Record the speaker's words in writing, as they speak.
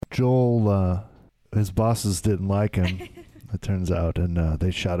Joel, his bosses didn't like him, it turns out, and they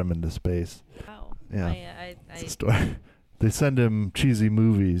shot him into space. Wow. Yeah. It's a story. They send him cheesy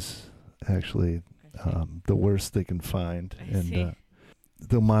movies, actually, the worst they can find. And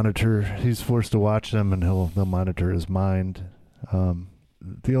they'll monitor, he's forced to watch them, and they'll monitor his mind.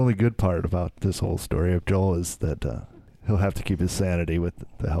 The only good part about this whole story of Joel is that he'll have to keep his sanity with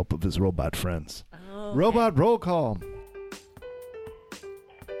the help of his robot friends. Oh, okay. Robot roll call.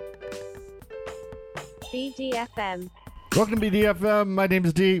 BDFM. Welcome to BDFM. My name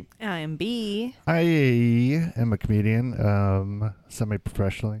is D. I'm B. I am a comedian,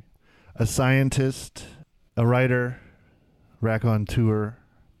 semi-professionally, a scientist, a writer, raconteur.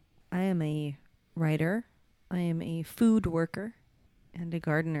 I am a writer. I am a food worker and a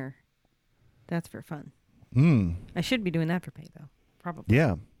gardener. That's for fun. I should be doing that for pay, though. Probably.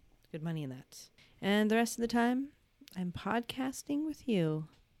 Yeah. Good money in that. And the rest of the time, I'm podcasting with you.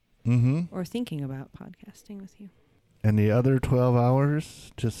 Or thinking about podcasting with you. And the other 12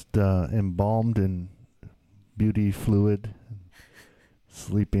 hours just embalmed in beauty fluid,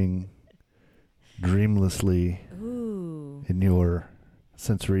 sleeping dreamlessly in your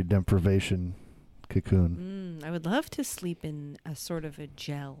sensory deprivation cocoon. I would love to sleep in a sort of a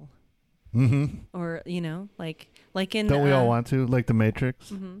gel. Or, like in... Don't we all want to? Like the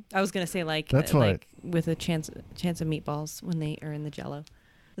Matrix? I was going to say like with a chance of meatballs when they are in the Jell-O.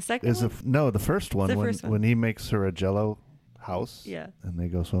 The second one? No, the first one, when he makes her a Jell-O house, yeah, and they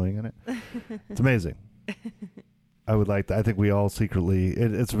go swimming in it. It's amazing. I would like that. I think we all secretly.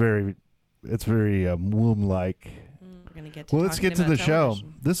 It's very womb-like. We're gonna get to. Well, let's get to the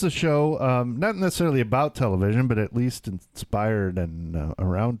television. Show. This is a show not necessarily about television, but at least inspired and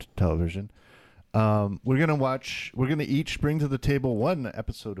around television. We're gonna each bring to the table one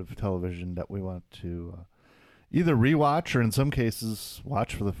episode of television that we want to either rewatch or in some cases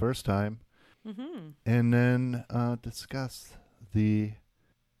watch for the first time, and then discuss the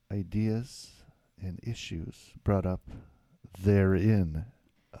ideas and issues brought up therein.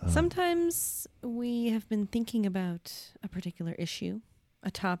 Sometimes we have been thinking about a particular issue,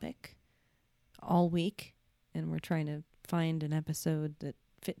 a topic, all week, and we're trying to find an episode that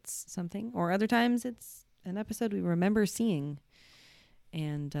fits something. Or other times it's an episode we remember seeing,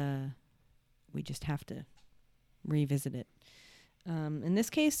 and we just have to revisit it. In this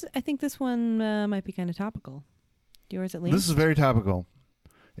case, I think this one might be kind of topical. Yours at least? This is very topical.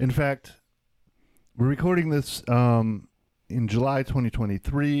 In fact, we're recording this in July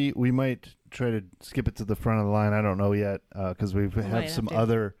 2023. We might try to skip it to the front of the line. I don't know yet because we have some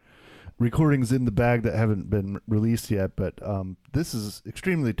other recordings in the bag that haven't been released yet. But this is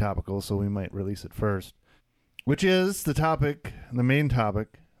extremely topical, so we might release it first, which is the main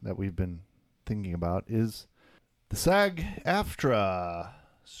topic that we've been thinking about is the SAG-AFTRA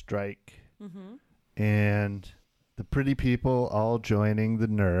strike, and the pretty people all joining the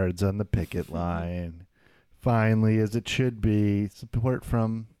nerds on the picket line. Finally, as it should be, support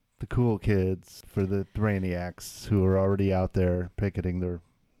from the cool kids for the brainiacs who are already out there picketing their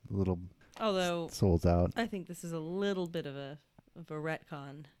little souls out. I think this is a little bit of a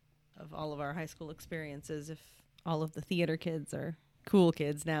retcon of all of our high school experiences. If all of the theater kids are cool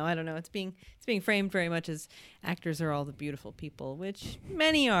kids now, I don't know. It's being framed very much as actors are all the beautiful people, which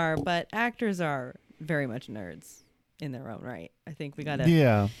many are, but actors are very much nerds in their own right. I think we gotta.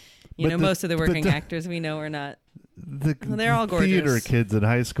 Yeah. Most of the working actors we know are not. They're all gorgeous. Theater kids in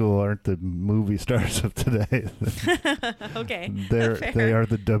high school aren't the movie stars of today. Okay. They are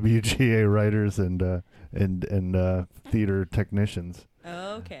the WGA writers and theater technicians.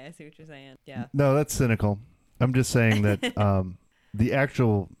 Oh, okay, I see what you're saying. Yeah. No, that's cynical. I'm just saying that the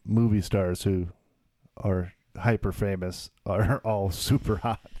actual movie stars who are hyper famous are all super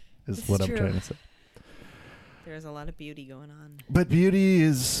hot. Is what I'm trying to say. There's a lot of beauty going on. But beauty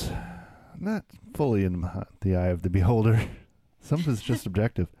is not fully in the eye of the beholder. Some of it's just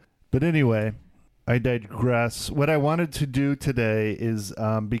objective. But anyway, I digress. What I wanted to do today is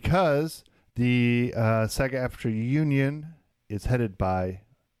because the SAG-AFTRA union is headed by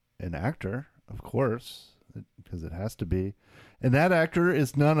an actor, of course, because it has to be. And that actor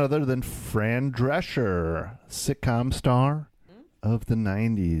is none other than Fran Drescher, sitcom star of the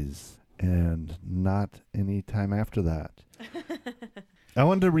 90s. And not any time after that. I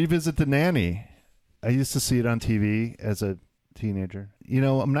wanted to revisit The Nanny. I used to see it on TV as a teenager.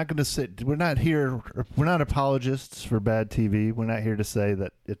 I'm not going to we're not apologists for bad TV. We're not here to say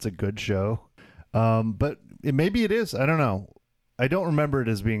that it's a good show. But maybe it is. I don't know. I don't remember it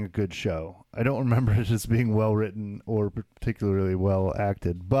as being a good show. I don't remember it as being well written or particularly well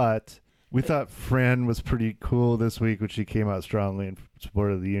acted. But We thought Fran was pretty cool this week, which she came out strongly in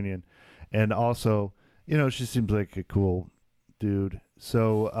support of the union. And also, she seems like a cool dude.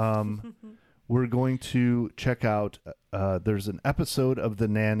 So we're going to check out, there's an episode of The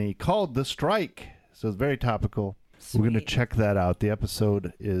Nanny called The Strike. So it's very topical. Sweet. We're going to check that out. The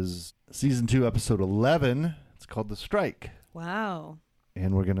episode is season 2, episode 11. It's called The Strike. Wow.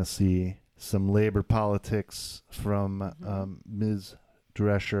 And we're going to see some labor politics from Ms.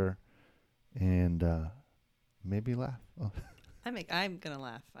 Drescher and maybe laugh. Oh. I'm going to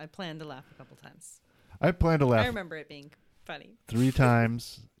laugh. I plan to laugh a couple times. I plan to laugh. I remember it being funny. 3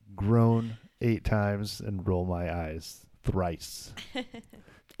 times, groan 8 times, and roll my eyes thrice.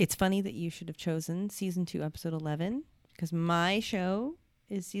 It's funny that you should have chosen season 2, episode 11, because my show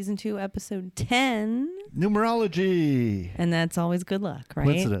is season 2, episode 10. Numerology. And that's always good luck, right?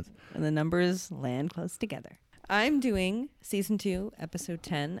 Coincidence. And the numbers land close together. I'm doing season 2, episode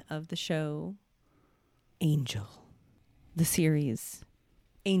 10 of the show Angel. The series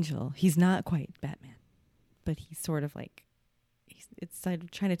Angel. He's not quite Batman, but he's sort of like, it's side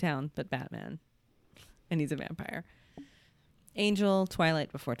of Chinatown, but Batman. And he's a vampire. Angel, Twilight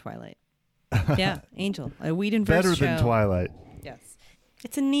before Twilight. Yeah, Angel. A Whedonverse Better show. than Twilight. Yes.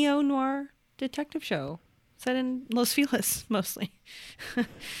 It's a neo-noir detective show set in Los Feliz, mostly.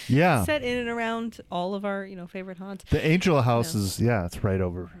 Yeah. Set in and around all of our, favorite haunts. The Angel House is, it's right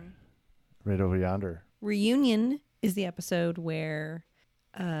over yonder. Reunion is the episode where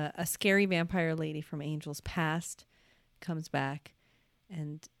a scary vampire lady from Angel's past comes back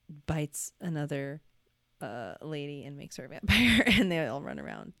and bites another lady and makes her a vampire, and they all run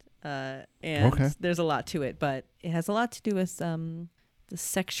around. And there's a lot to it, but it has a lot to do with the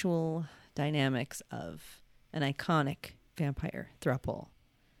sexual dynamics of an iconic vampire throuple.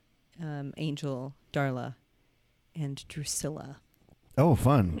 Angel, Darla, and Drusilla. Oh,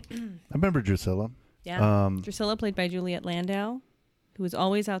 fun. I remember Drusilla. Yeah. Drusilla, played by Juliette Landau, who is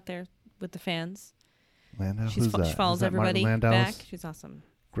always out there with the fans. Landau? She follows everybody back. She's awesome.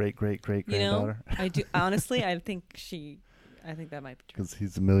 Great granddaughter. I do. Honestly, I think that might be true. Because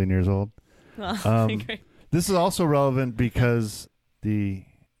he's 1,000,000 years old. Well, this is also relevant because the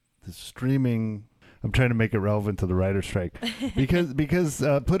streaming. I'm trying to make it relevant to the writer's strike because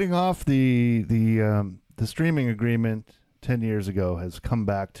putting off the streaming agreement 10 years ago has come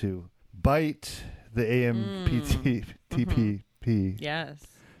back to bite the AMPTP yes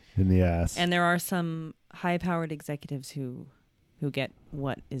in the ass. And there are some high-powered executives who get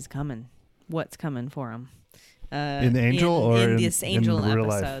what's coming for them. In the Angel or in this Angel in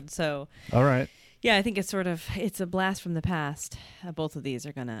real episode. Life? So, all right. Yeah, I think it's a blast from the past. Both of these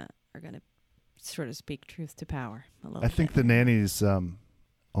are gonna sort of speak truth to power a little bit. I think the Nanny's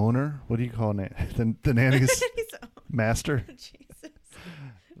owner. What do you call it? The Nanny's master. Jesus.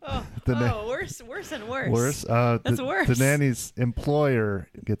 Oh, worse and worse. Worse. That's worse. The Nanny's employer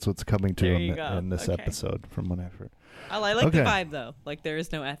gets what's coming to there him you go. in this Okay. episode, from what I've heard. I like the vibe though. Like there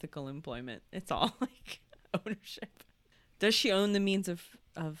is no ethical employment. It's all like ownership. Does she own the means of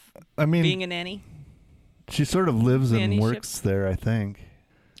being a nanny? She sort of lives and Nannyship? works there, I think.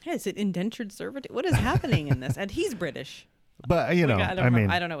 Yeah, is it indentured servitude? What is happening in this? And he's British. But I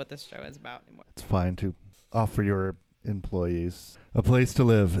don't know what this show is about anymore. It's fine to offer your employees a place to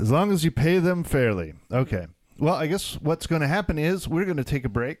live as long as you pay them fairly. Okay. Well, I guess what's going to happen is we're going to take a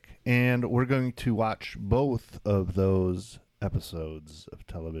break and we're going to watch both of those episodes of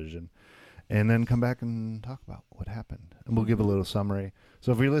television and then come back and talk about what happened. And we'll give a little summary.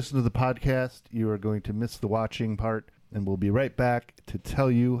 So if you listen to the podcast, you are going to miss the watching part, and we'll be right back to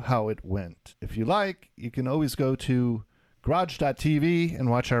tell you how it went. If you like, you can always go to garage.tv and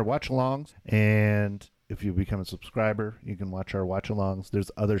watch our watch-alongs. And if you become a subscriber, you can watch our watch-alongs.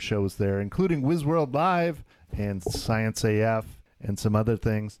 There's other shows there, including Wiz World Live and Science AF and some other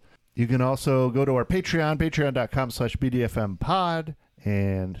things. You can also go to our Patreon, patreon.com/BDFMpod,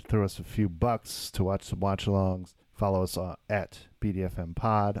 and throw us a few bucks to watch some watch-alongs. Follow us at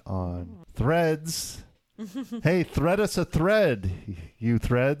BDFMpod on Threads. Hey, thread us a thread, you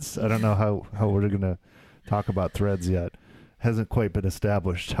Threads. I don't know how we're going to talk about Threads yet. Hasn't quite been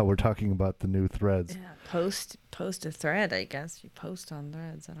established how we're talking about the new Threads. Yeah, post a thread, I guess. You post on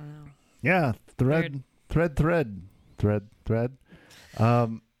Threads. I don't know. Yeah, thread.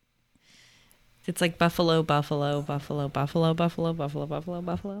 It's like buffalo.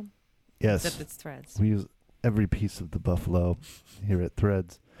 Yes. Except it's Threads. We use every piece of the buffalo here at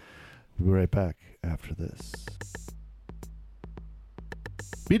Threads. We'll be right back after this.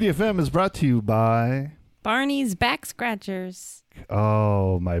 BDFM is brought to you by Barney's Back Scratchers.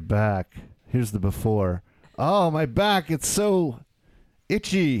 Oh, my back. Here's the before. Oh, my back. It's so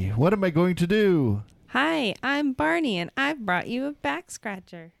Itchy, what am I going to do? Hi, I'm Barney, and I've brought you a back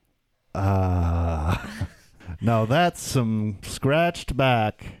scratcher. Now that's some scratched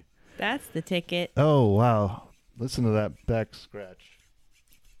back. That's the ticket. Oh, wow. Listen to that back scratch.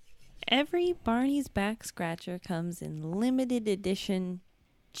 Every Barney's back scratcher comes in limited edition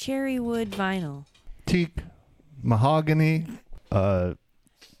cherry wood vinyl. Teak, mahogany,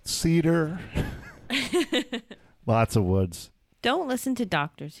 cedar, lots of woods. Don't listen to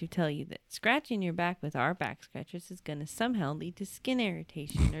doctors who tell you that scratching your back with our back scratchers is going to somehow lead to skin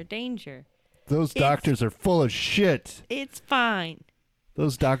irritation or danger. Those doctors are full of shit. It's fine.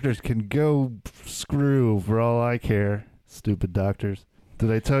 Those doctors can go screw for all I care. Stupid doctors.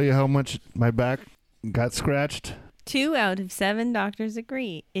 Did I tell you how much my back got scratched? 2 out of 7 doctors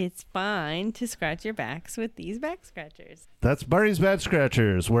agree it's fine to scratch your backs with these back scratchers. That's Barney's Bad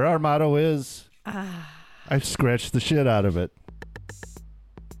Scratchers, where our motto is, I've scratched the shit out of it.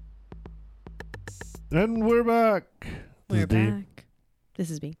 And we're back. We're back. This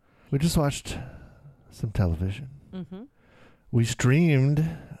is B. We just watched some television. Mm-hmm. We streamed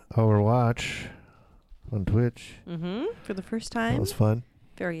our watch on Twitch. Mm-hmm. For the first time. That was fun.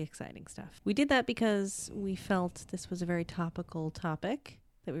 Very exciting stuff. We did that because we felt this was a very topical topic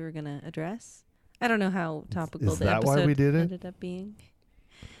that we were going to address. I don't know how topical the episode why we did it? ended up being.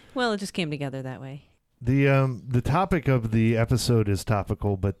 Well, it just came together that way. The topic of the episode is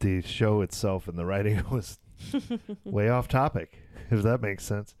topical, but the show itself and the writing was way off topic, if that makes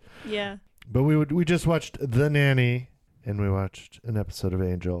sense. Yeah. But we just watched The Nanny, and we watched an episode of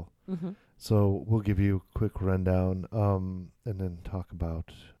Angel. Mm-hmm. So we'll give you a quick rundown, and then talk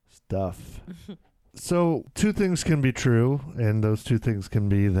about stuff. So 2 things can be true, and those 2 things can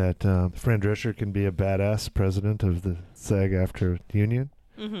be that Fran Drescher can be a badass president of the SAG-AFTRA union,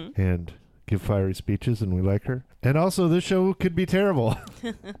 and give fiery speeches, and we like her. And also, this show could be terrible.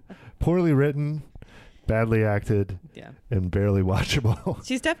 Poorly written, badly acted, and barely watchable.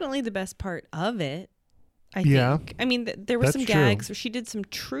 She's definitely the best part of it, I Yeah. think. I mean, there were That's some true. gags where she did some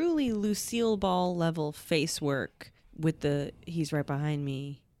truly Lucille Ball level face work with the he's right behind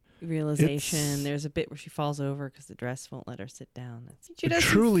me realization. There's a bit where she falls over because the dress won't let her sit down. She does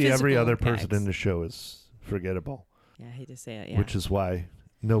Truly every physical other person gags. in the show is forgettable. Yeah, I hate to say it, yeah. Which is why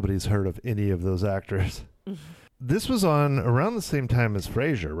nobody's heard of any of those actors. This was on around the same time as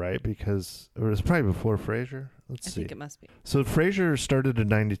Frasier, right? Because it was probably before Frasier. Let's see. I think it must be. So Frasier started in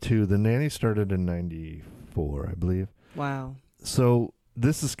 92. The Nanny started in 94, I believe. Wow. So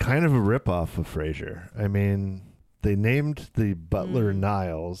this is kind of a ripoff of Frasier. I mean, they named the butler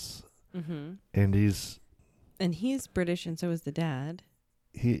Niles, and he's British, and so is the dad.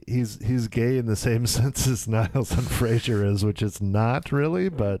 He's gay in the same sense as Niles on Frasier is, which is not really,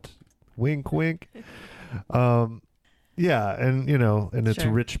 but wink, wink. Yeah, and and it's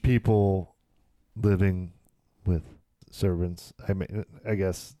rich people living with servants. I mean, I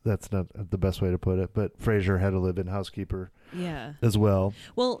guess that's not the best way to put it, but Frasier had a live-in housekeeper as well.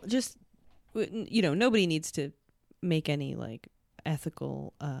 Well, just nobody needs to make any like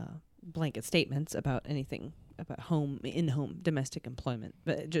ethical blanket statements about anything about in-home domestic employment,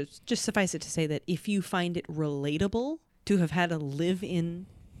 but just suffice it to say that if you find it relatable to have had a live-in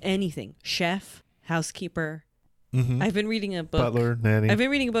anything, chef, housekeeper. I've been reading a book. Butler, nanny. I've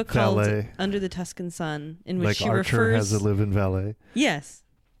been reading a book valet. called Under the Tuscan Sun, in which like she Archer refers. has a live-in valet. Yes,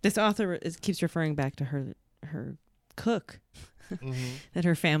 this author keeps referring back to her cook that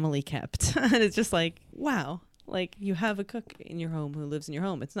her family kept, and it's just like, wow, like you have a cook in your home who lives in your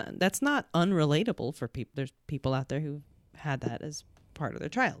home. That's not unrelatable for people. There's people out there who had that as part of their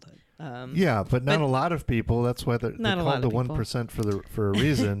childhood. Yeah, but not a lot of people. That's why they're called the 1% for a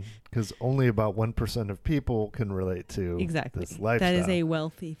reason, because only about 1% of people can relate to this lifestyle. That is a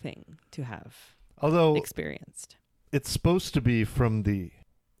wealthy thing to have experienced. It's supposed to be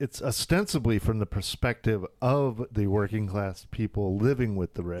it's ostensibly from the perspective of the working class people living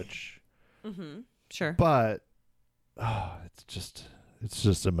with the rich. Sure. But it's just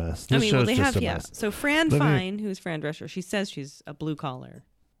a mess. This I mean, they have mess. So Fran Fine, who's Fran Drescher, she says she's a blue collar.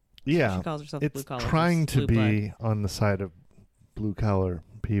 Yeah, she calls herself blue collar. It's trying to be blood. on the side of blue collar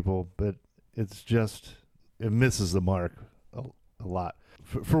people, but it misses the mark a lot.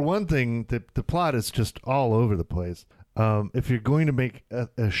 For one thing, the plot is just all over the place. If you're going to make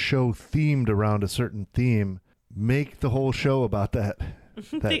a show themed around a certain theme, make the whole show about that.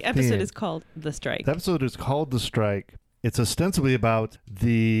 The episode is called The Strike. The episode is called The Strike. It's ostensibly about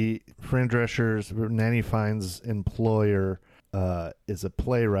the Fran Drescher's Nanny Fine's employer is a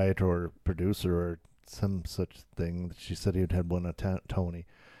playwright or producer or some such thing. She said he had won a Tony.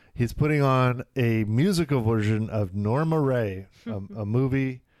 He's putting on a musical version of Norma Ray, a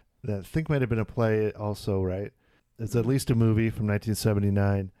movie that I think might have been a play also, right? It's at least a movie from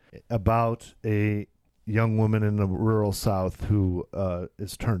 1979 about a young woman in the rural South who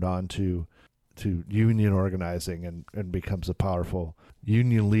is turned on to union organizing and becomes a powerful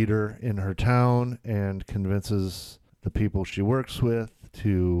union leader in her town and convinces the people she works with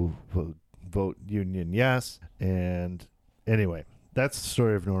to vote union yes. And anyway, that's the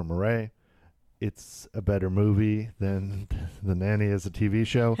story of Norma Ray. It's a better movie than The Nanny as a TV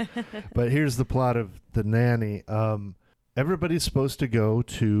show. But here's the plot of The Nanny. Everybody's supposed to go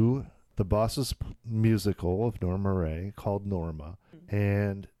to the boss's musical of Norma Ray called Norma.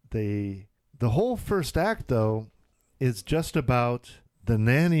 And the whole first act, though, is just about the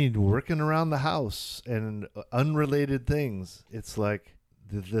nanny working around the house and unrelated things. It's like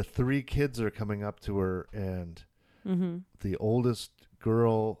the three kids are coming up to her, and the oldest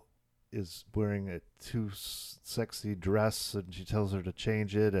girl is wearing a too sexy dress, and she tells her to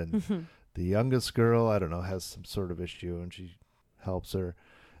change it. And the youngest girl, I don't know, has some sort of issue, and she helps her.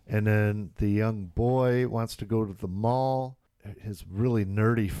 And then the young boy wants to go to the mall. His really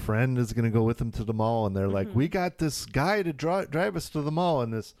nerdy friend is going to go with him to the mall, and they're like, we got this guy to drive us to the mall.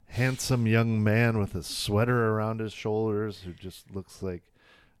 And this handsome young man with a sweater around his shoulders who just looks like,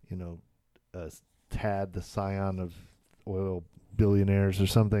 Tad, the scion of oil billionaires or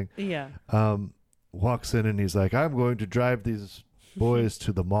something, walks in, and he's like, I'm going to drive these boys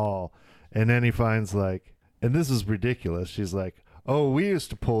to the mall. And then he finds like, and this is ridiculous, she's like, oh, we used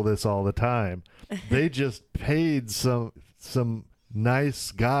to pull this all the time. They just paid some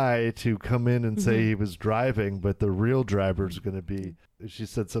nice guy to come in and say he was driving, but the real driver's going to be, she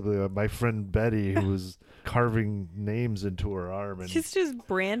said something like, my friend Betty, who was carving names into her arm. And she's just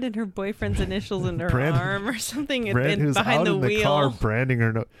branding her boyfriend's initials into her arm or something who's behind out the in wheel. The car branding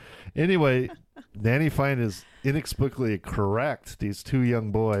her. Anyway, Nanny Fine is inexplicably correct. These two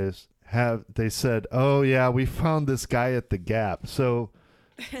young boys they said, oh yeah, we found this guy at the Gap. So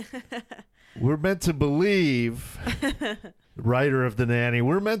we're meant to believe, writer of The Nanny,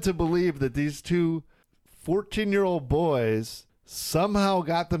 we're meant to believe that these two 14-year-old boys somehow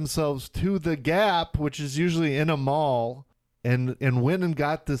got themselves to the Gap, which is usually in a mall, and went and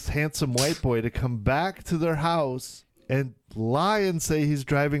got this handsome white boy to come back to their house and lie and say he's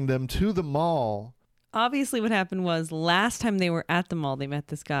driving them to the mall. Obviously what happened was last time they were at the mall, they met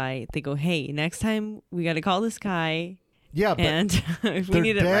this guy. They go, hey, next time we got to call this guy. Yeah, but and if we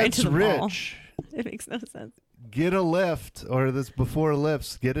need a ride to the mall. It makes no sense. Get a lift, or this before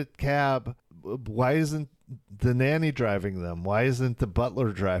lifts, get a cab. Why isn't the nanny driving them? Why isn't the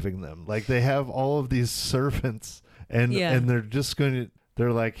butler driving them? Like, they have all of these servants, and they're just going to,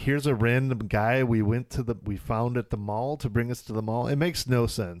 they're like, here's a random guy we found at the mall to bring us to the mall. It makes no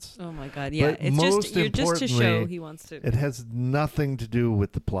sense. Oh my God. Yeah. But it's just to show he wants to. It has nothing to do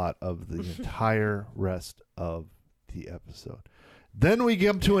with the plot of the entire rest of the episode. Then we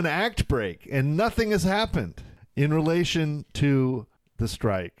come to an act break, and nothing has happened in relation to the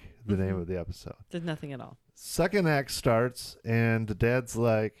strike, the name of the episode. There's nothing at all. Second act starts, and the dad's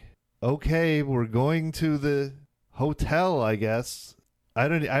like, okay, we're going to the hotel, I guess.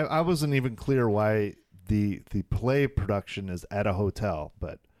 I wasn't even clear why the play production is at a hotel,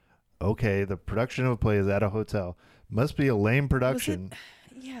 but okay, the production of a play is at a hotel. Must be a lame production.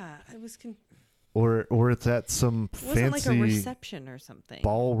 It was... Or it's at some fancy like a reception or something.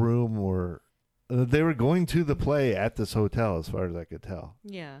 Ballroom, or they were going to the play at this hotel, as far as I could tell.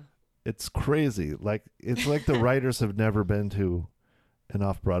 Yeah. It's crazy. It's like the writers have never been to an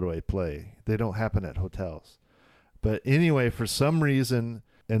off-Broadway play. They don't happen at hotels. But anyway, for some reason,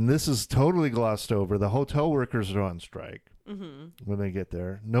 and this is totally glossed over, the hotel workers are on strike when they get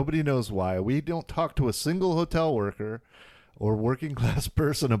there. Nobody knows why. We don't talk to a single hotel worker or working class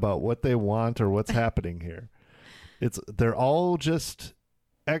person about what they want or what's happening here. They're all just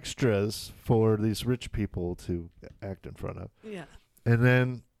extras for these rich people to act in front of. Yeah. And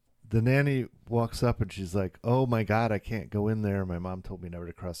then the nanny walks up and she's like, oh my God, I can't go in there. My mom told me never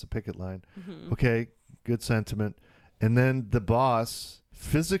to cross the picket line. Okay, good sentiment. And then the boss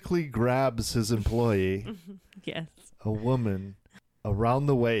physically grabs his employee, yes, a woman, around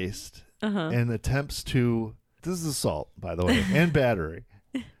the waist and attempts to, this is assault, by the way, and battery,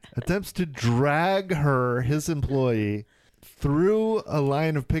 attempts to drag his employee, through a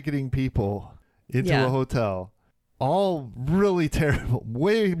line of picketing people into a hotel. All really terrible,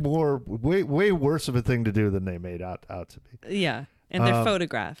 way worse of a thing to do than they made out to be. Yeah, and they're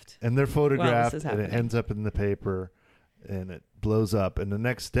photographed. And they're photographed, and it ends up in the paper, and it blows up. And the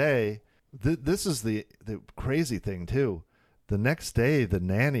next day, this is the crazy thing too. the next day, the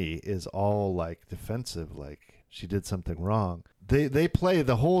nanny is all like defensive, like she did something wrong. They play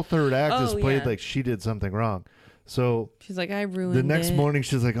the whole third act is played like she did something wrong. So she's like, I ruined the next it. morning,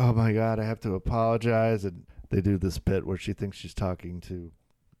 she's like, oh my God, I have to apologize. And they do this bit where she thinks she's talking to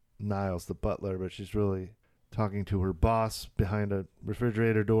Niles, the butler, but she's really talking to her boss behind a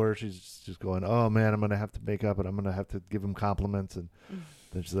refrigerator door. She's just going, oh man, I'm going to have to make up and I'm going to have to give him compliments. And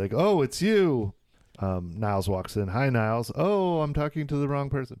then she's like, oh, it's you. Niles walks in. Hi, Niles. Oh, I'm talking to the wrong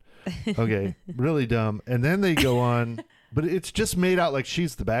person. Okay. Really dumb. And then they go on, but it's just made out like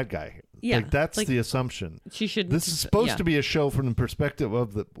she's the bad guy. Yeah. Like that's the assumption. She should. This is supposed to be a show from the perspective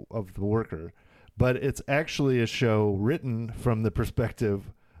of the worker, but it's actually a show written from the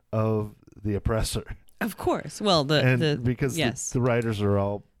perspective of the oppressor. Of course. Well, because the writers are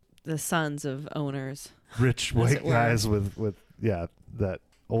all the sons of owners, rich white guys with that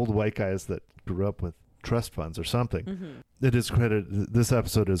old white guys that grew up with trust funds or something. Mm-hmm. It is credited. This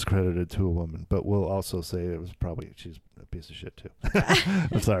episode is credited to a woman, but we'll also say it was probably she's a piece of shit too.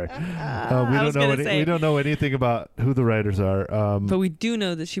 I'm sorry. We don't know anything about who the writers are. But we do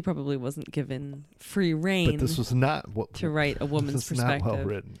know that she probably wasn't given free reign. But this was not to write a woman's perspective. Not well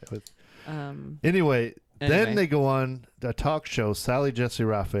written. Anyway, then they go on a talk show. Sally Jesse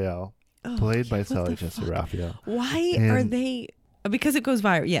Raphael, played by Sally Jesse Raphael. Why are they? Because it goes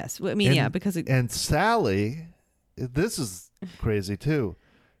viral. Yes, I mean, because it. And Sally, this is crazy too.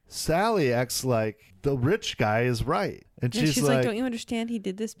 Sally acts like the rich guy is right, and she's like, "Don't you understand? He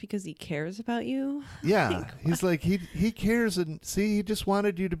did this because he cares about you." Yeah, he's like he cares, and see, he just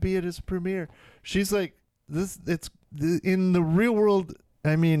wanted you to be at his premiere. She's like, this. It's in the real world.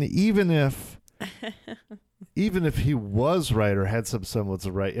 I mean, even if he was right or had some semblance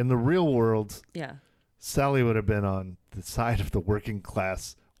of right in the real world, Sally would have been on the side of the working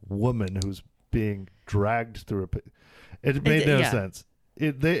class woman who's being dragged through it made no sense.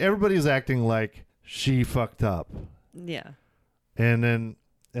 Everybody's acting like she fucked up. Yeah. And then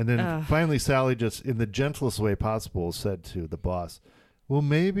finally Sally just in the gentlest way possible said to the boss, well,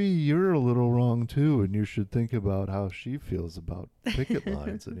 maybe you're a little wrong too, and you should think about how she feels about picket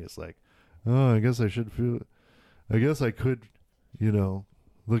lines. And he's like, oh, I guess I could,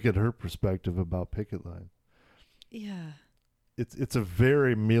 look at her perspective about picket lines. Yeah. It's a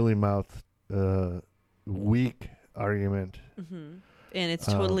very mealy-mouthed, weak argument. Mm-hmm. And it's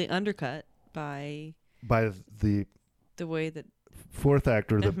totally undercut by the way that fourth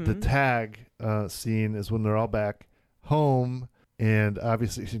actor. The tag scene is when they're all back home, and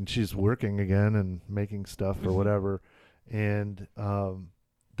obviously she's working again and making stuff or whatever, and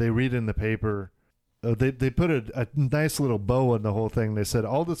they read in the paper. They put a nice little bow on the whole thing. They said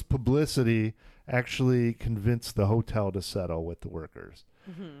all this publicity actually convinced the hotel to settle with the workers.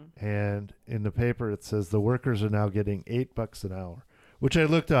 Mm-hmm. And in the paper it says the workers are now getting $8 an hour, which I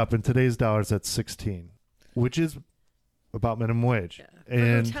looked up in today's dollars that's 16, which is about minimum wage. Yeah.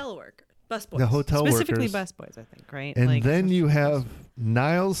 And hotel workers, busboys, the hotel specifically workers, busboys, I think, right? And then you have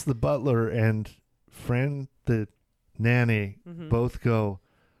Niles the butler and Fran the nanny both go,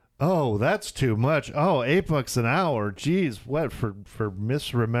 oh, that's too much. Oh, $8 an hour. Geez, what for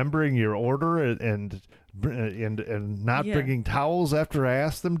misremembering your order and not bringing towels after I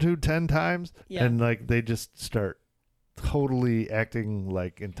asked them to 10 times? Yeah. And like they just start totally acting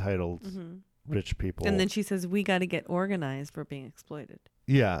like entitled rich people. And then she says, we got to get organized for being exploited.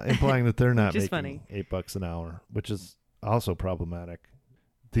 Yeah, implying that they're not making funny. $8 an hour, which is also problematic.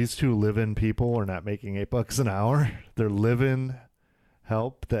 These two live-in people are not making $8 an hour. They're live-in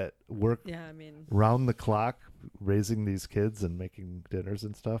help that work round the clock raising these kids and making dinners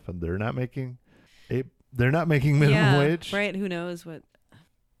and stuff, and they're not making minimum wage. Right? Who knows what?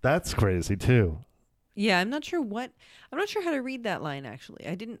 That's crazy too. Yeah, I'm not sure how to read that line actually.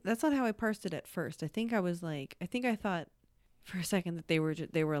 That's not how I parsed it at first. I think I thought for a second that they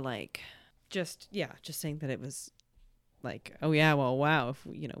were like just saying that it was like, oh yeah, well, wow, if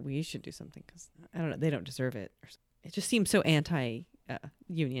we should do something because I don't know, they don't deserve it. It just seems so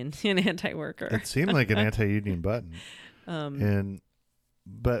anti-union and anti-worker. It seemed like an anti-union button.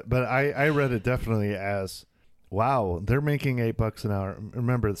 But I read it definitely as, wow, they're making $8 an hour.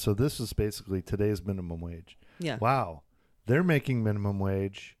 Remember, so this is basically today's minimum wage. Yeah. Wow, they're making minimum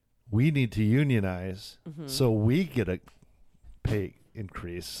wage. We need to unionize so we get a pay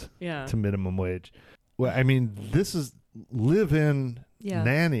increase to minimum wage. Well, I mean, this is live-in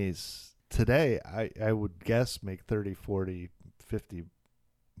nannies today. I would guess make 30, 40, 50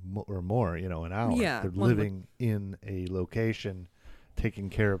 or more, an hour. Yeah, they're living in a location, taking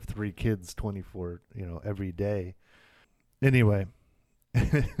care of 3 kids 24, every day. Anyway,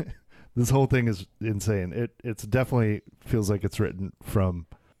 This whole thing is insane. It's definitely feels like it's written from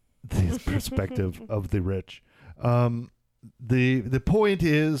the perspective of the rich. The point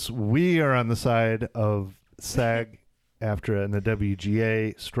is we are on the side of SAG-AFTRA and the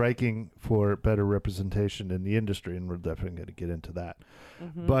WGA striking for better representation in the industry, and we're definitely going to get into that.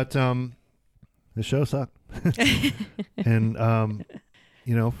 Mm-hmm. But the show sucked. And Fran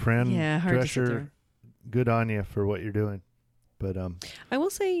Drescher, good on you for what you're doing. But I will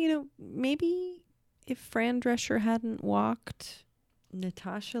say, maybe if Fran Drescher hadn't walked,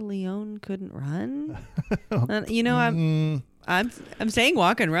 Natasha Lyonne couldn't run. I'm saying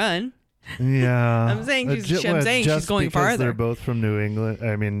walk and run. Yeah, I'm saying she's going farther. They're both from New England.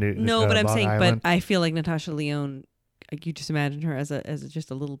 I mean, but I'm Long saying, Island. but I feel like Natasha Lyonne. Like you just imagine her as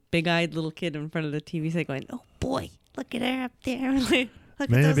just a little big-eyed little kid in front of the TV set going, "Oh boy, look at her up there! Look at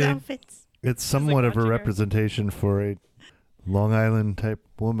those outfits." It's somewhat of a representation for a Long Island type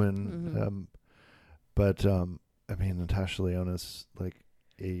woman, Mm-hmm. but I mean, Natasha Lyonne is like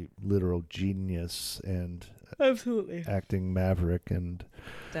a literal genius and Absolutely acting maverick, and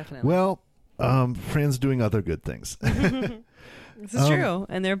definitely. Well, Fran's doing other good things. This is true,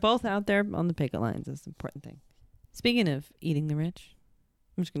 and they're both out there on the picket lines. That's the important thing. Speaking of eating the rich,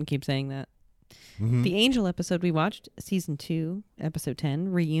 I'm just going to keep saying that. Mm-hmm. The Angel episode we watched, season 2, episode 10,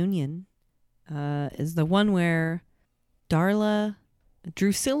 Reunion, is the one where Drusilla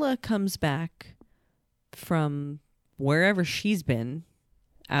comes back from wherever she's been,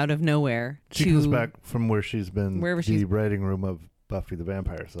 out of nowhere. She comes back from where she's been, wherever the writing room of Buffy the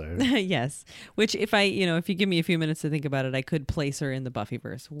Vampire Slayer. Yes. Which if you give me a few minutes to think about it, I could place her in the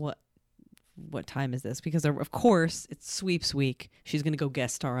Buffyverse. What time is this? Because of course it's sweeps week. She's going to go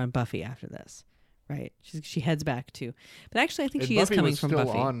guest star on Buffy after this, right? She heads back to. But actually, I think she Buffy is coming was from still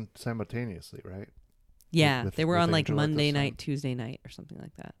Buffy. On simultaneously, right? Yeah, they were on like Angel Monday night, Tuesday night, or something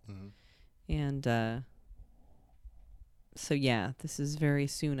like that. Mm-hmm. And so yeah, this is very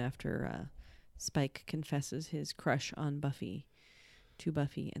soon after Spike confesses his crush on Buffy to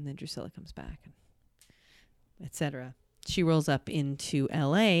Buffy, and then Drusilla comes back, etc. She rolls up into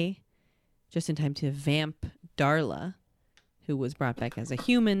L.A. just in time to vamp Darla, who was brought back as a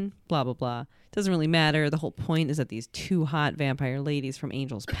human, blah, blah, blah. Doesn't really matter. The whole point is that these two hot vampire ladies from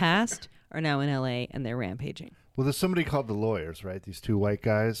Angel's past are now in L.A. and they're rampaging. Well, there's somebody called the lawyers, right? These two white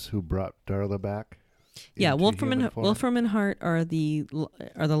guys who brought Darla back. Yeah, Wolfram and Hart are the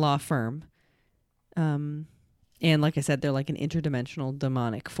law firm. And like I said, they're like an interdimensional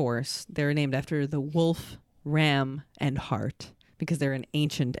demonic force. They're named after the wolf, ram, and hart because they're an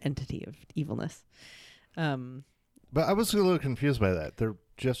ancient entity of evilness. But I was a little confused by that. They're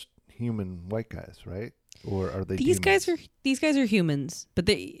just human white guys, right? Or are they? These demons? guys are humans, but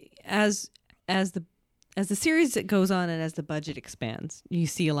they as the series goes on and as the budget expands, you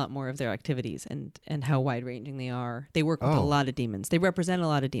see a lot more of their activities and how wide ranging they are. They work with a lot of demons. They represent a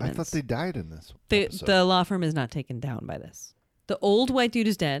lot of demons. I thought they died in this. The law firm is not taken down by this. The old white dude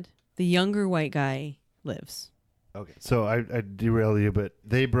is dead. The younger white guy lives. Okay, so I derail you, but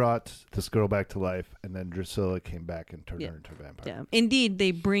they brought this girl back to life, and then Drusilla came back and turned her into a vampire. Yeah, indeed,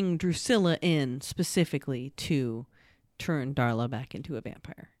 they bring Drusilla in specifically to turn Darla back into a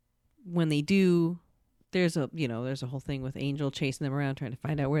vampire. When they do, there's a whole thing with Angel chasing them around trying to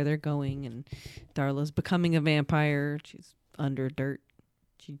find out where they're going, and Darla's becoming a vampire. She's under dirt.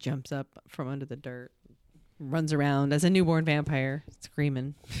 She jumps up from under the dirt, runs around as a newborn vampire,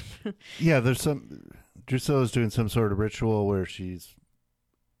 screaming. Yeah, there's Drusilla's doing some sort of ritual where she's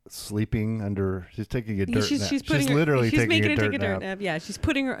sleeping under. She's taking a dirt nap. She's literally taking a dirt nap. Yeah, she's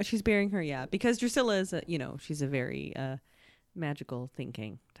burying her. Yeah, because Drusilla is she's a very magical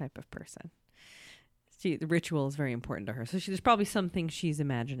thinking type of person. The ritual is very important to her. So there's probably something she's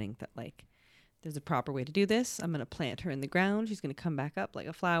imagining that like, there's a proper way to do this. I'm going to plant her in the ground. She's going to come back up like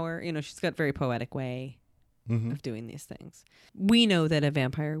a flower. She's got a very poetic way of doing these things. We know that a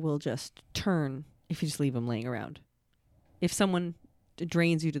vampire will just turn if you just leave them laying around. If someone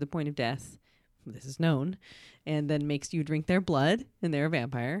drains you to the point of death, this is known, and then makes you drink their blood and they're a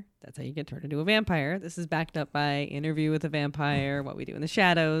vampire, that's how you get turned into a vampire. This is backed up by Interview with a Vampire, What We Do in the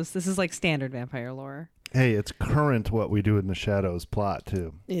Shadows. This is like standard vampire lore. Hey, it's current What We Do in the Shadows plot,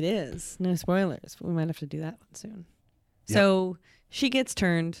 too. It is. No spoilers. We might have to do that one soon. Yep. So she gets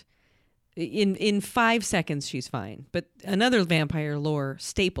turned. In 5 seconds, she's fine. But another vampire lore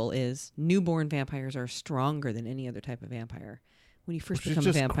staple is newborn vampires are stronger than any other type of vampire. When you first become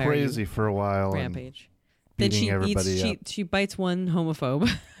a vampire, crazy for a while, rampage. Then she bites one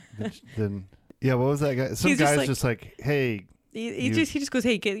homophobe. Then what was that guy? Some guy's just like, hey, He just goes,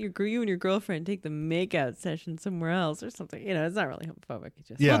 hey, get you and your girlfriend take the makeout session somewhere else or something. It's not really homophobic.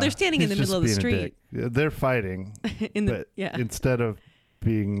 Well, they're standing in the middle of the street. They're fighting. Instead of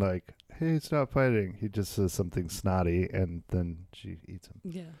being like, hey, stop fighting, he just says something snotty and then she eats him.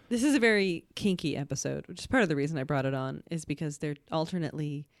 Yeah. This is a very kinky episode, which is part of the reason I brought it on, is because they're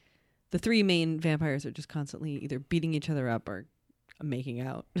alternately, the three main vampires are just constantly either beating each other up or making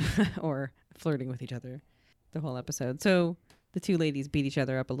out or flirting with each other the whole episode. So the two ladies beat each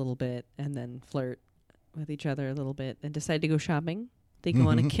other up a little bit and then flirt with each other a little bit and decide to go shopping. They go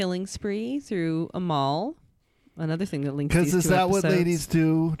on a killing spree through a mall. Another thing that links these two episodes. Because is that what ladies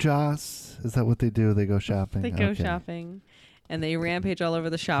do, Joss? Is that what they do? They go shopping? They go shopping. And they rampage all over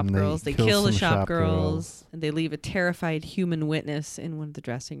the shop girls. They kill the shop girls. And they leave a terrified human witness in one of the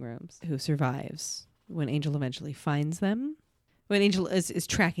dressing rooms who survives when Angel eventually finds them. When Angel is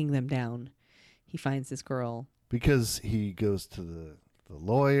tracking them down, he finds this girl. Because he goes to the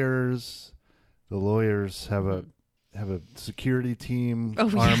lawyers. The lawyers have a security team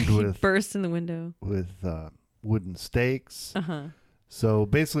armed with burst in the window with wooden stakes. So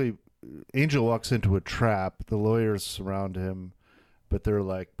basically, Angel walks into a trap. The lawyers surround him, but they're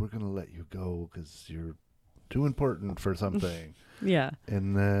like, "We're gonna let you go because you're too important for something." Yeah.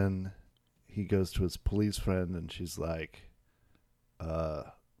 And then he goes to his police friend, and she's like,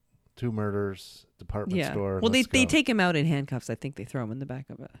 2 murders, department store. Well, they take him out in handcuffs. I think they throw him in the back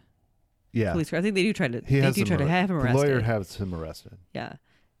of a police car. I think they do try to. They do try to have him arrested. The lawyer has him arrested. Yeah,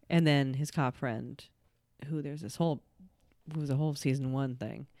 and then his cop friend, who was a whole season 1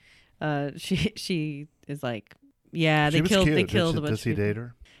 thing. She is like, yeah, they killed a bunch of people. Does he date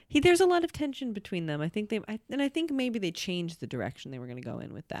her? There's a lot of tension between them. I think I think maybe they changed the direction they were going to go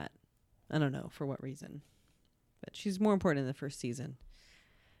in with that. I don't know for what reason, but she's more important in the first season.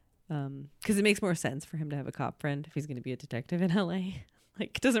 Because it makes more sense for him to have a cop friend if he's going to be a detective in LA.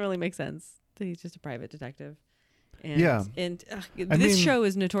 Like, it doesn't really make sense that he's just a private detective. And this show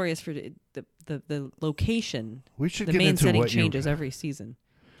is notorious for the location. We should the get main into setting changes every season.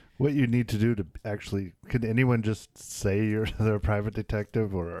 What you need to do to actually, could anyone just say they're a private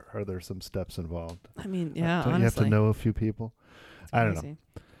detective, or are there some steps involved? I mean, yeah, don't honestly. You have to know a few people? I don't know.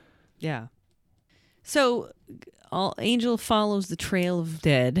 Yeah. So Angel follows the trail of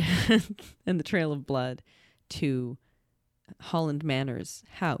dead and the trail of blood to Holland Manor's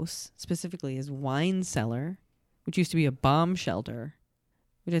house, specifically his wine cellar, which used to be a bomb shelter,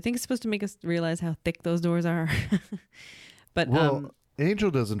 which I think is supposed to make us realize how thick those doors are. But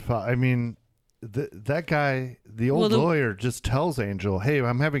Angel doesn't follow. I mean, that guy, the old lawyer, just tells Angel, "Hey,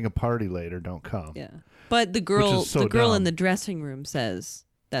 I'm having a party later. Don't come." Yeah, but the girl in the dressing room says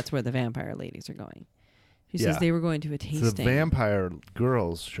that's where the vampire ladies are going. She says they were going to a tasting. So the vampire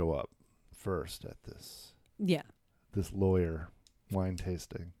girls show up first at this. Yeah. This lawyer wine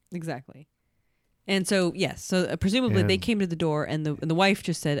tasting. Exactly. And so, yes. So presumably they came to the door and the wife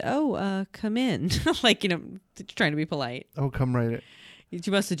just said, "Oh, come in." Like, trying to be polite. Oh, come right in. She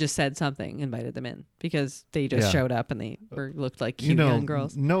must have just said something, invited them in, because they just showed up and they looked like cute young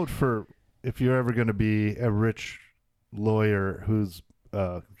girls. Note for if you're ever going to be a rich lawyer who's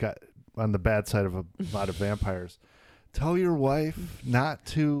got on the bad side of a lot of vampires, tell your wife not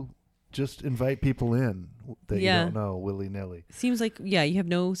to just invite people in that you don't know willy-nilly. Seems like, you have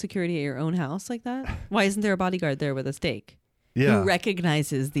no security at your own house like that. Why isn't there a bodyguard there with a stake? Yeah. Who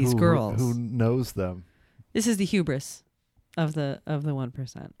recognizes these girls? Who knows them? This is the hubris of the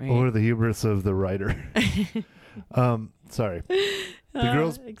 1%, right? Or the hubris of the writer. Sorry. The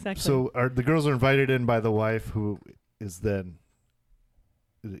girls. Exactly. So the girls are invited in by the wife, who is then.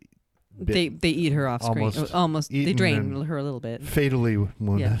 They eat her off screen. Almost they drain her a little bit. Fatally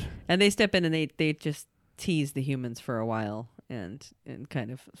wounded. Yeah. And they step in and they just tease the humans for a while and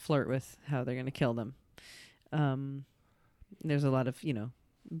kind of flirt with how they're going to kill them. There's a lot of,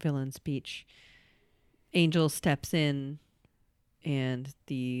 villain speech. Angel steps in and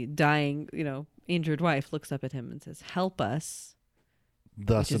the dying, injured wife looks up at him and says, "Help us."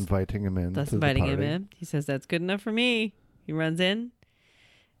 Thus inviting him in. He says, "That's good enough for me." He runs in.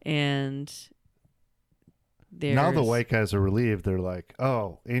 And now the white guys are relieved. They're like,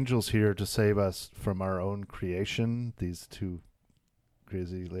 "Oh, Angel's here to save us from our own creation." These two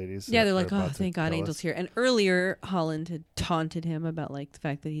crazy ladies. Yeah, they're like, "Oh, thank God Angel's here." And earlier, Holland had taunted him about the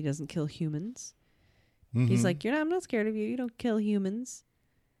fact that he doesn't kill humans. Mm-hmm. He's like, "I'm not scared of you. You don't kill humans."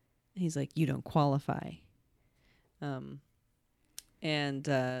 And he's like, "You don't qualify."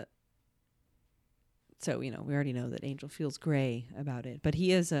 So, we already know that Angel feels gray about it. But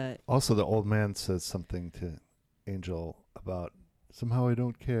he is Also, the old man says something to Angel about, "Somehow I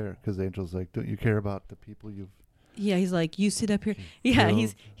don't care." Because Angel's like, "Don't you care about the people you've Yeah, he's like, you sit up here. Yeah,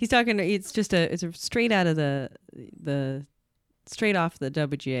 he's talking. It's a straight out of the straight off the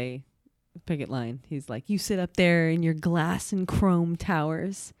WGA picket line. He's like, you sit up there in your glass and chrome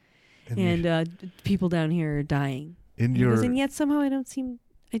towers, and people down here are dying. And yet somehow I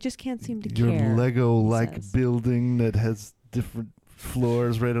just can't seem to care. Your Lego-like building that has different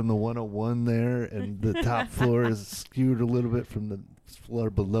floors right on the 101 there, and the top floor is skewed a little bit from the floor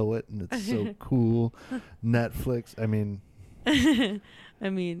below it, and it's so cool. Netflix,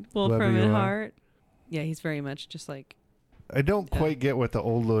 Wolfram and Hart. Yeah, he's very much just like... I don't quite get what the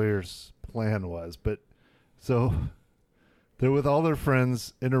old lawyer's plan was, but so they're with all their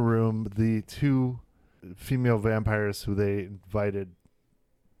friends in a room. The two female vampires who they invited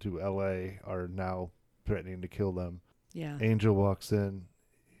to L.A. are now threatening to kill them. Yeah. Angel walks in.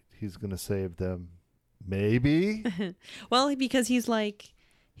 He's going to save them. Maybe? Well, because he's like,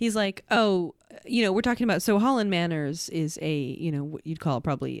 oh, we're talking about, so Holland Manors is what you'd call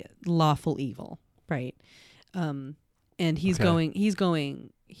probably lawful evil, right? And he's going,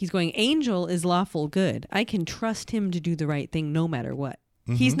 Angel is lawful good. I can trust him to do the right thing no matter what.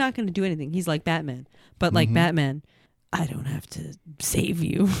 Mm-hmm. He's not going to do anything. He's like Batman. But like Batman, I don't have to save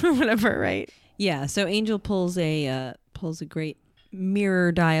you or whatever, right? Yeah, so Angel pulls a great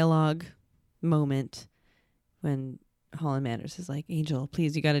mirror dialogue moment when Holland Manors is like, Angel,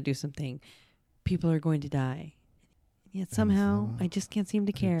 please, you got to do something. People are going to die. Yet somehow I just can't seem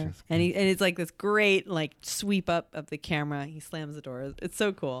to care. And it's like this great like sweep up of the camera. He slams the door. It's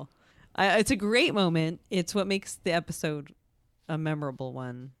so cool. It's a great moment. It's what makes the episode a memorable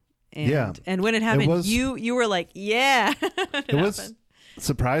one. And when it happened, you were like, yeah. it was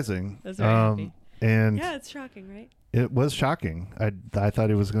surprising. That's very happy. And yeah, it's shocking, right? It was shocking. I thought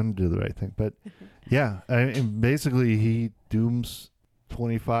he was going to do the right thing, but yeah, basically he dooms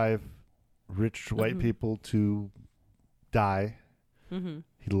 25 rich white people to die. Mm-hmm.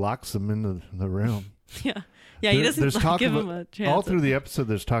 He locks them into the room. Yeah, he doesn't give them a chance. All through the episode,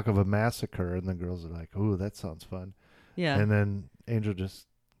 there's talk of a massacre, and the girls are like, "Ooh, that sounds fun." Yeah, and then Angel just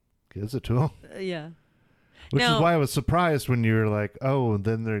gives it to him. Yeah. Which is why I was surprised when you were like, oh, and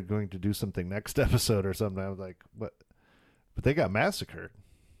then they're going to do something next episode or something. I was like, what? But they got massacred.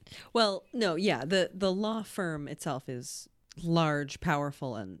 Well, no, yeah. The law firm itself is large,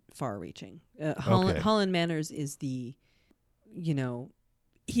 powerful, and far-reaching. Holland Manors is the,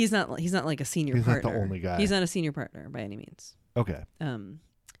 he's not like a senior partner. He's not the only guy. He's not a senior partner by any means. Okay.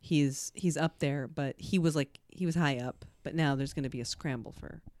 He's up there, but he was high up, but now there's going to be a scramble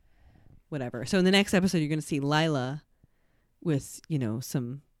for whatever. So in the next episode, you're going to see Lila with,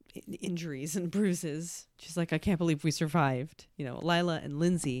 some injuries and bruises. She's like, I can't believe we survived. Lila and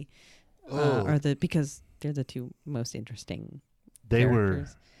Lindsay because they're the two most interesting characters. Were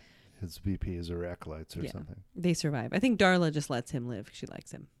his VPs or acolytes or something. They survive. I think Darla just lets him live. She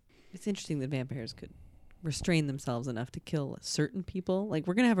likes him. It's interesting that vampires could restrain themselves enough to kill certain people. Like,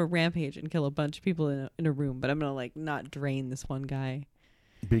 we're going to have a rampage and kill a bunch of people in a room, but I'm going to not drain this one guy.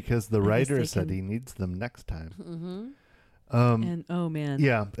 Because the writer said he needs them next time. Mm-hmm. And oh man,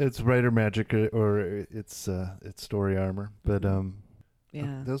 yeah, it's writer magic or it's story armor. But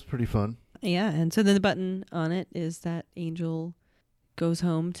that was pretty fun. Yeah, and so then the button on it is that Angel goes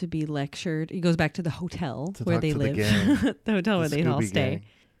home to be lectured. He goes back to the hotel where they live, the hotel where they all stay. Gang.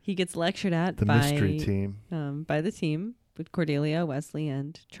 He gets lectured at by mystery team, by the team with Cordelia, Wesley,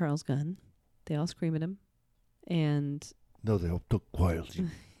 and Charles Gunn. They all scream at him, and. No, they all talk quietly.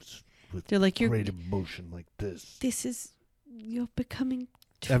 They're like, you're great emotion like this. You're becoming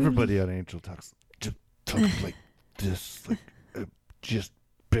truly... Everybody on Angel talks like this, like just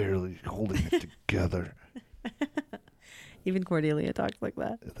barely holding it together. Even Cordelia talks like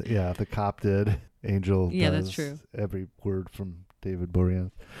that. Yeah, the cop did. Angel does. That's true. Every word from David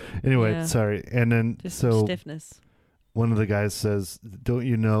Boreanaz. Anyway, sorry. And then just some stiffness. One of the guys says, don't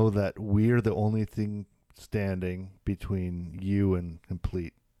you know that we're the only thing standing between you and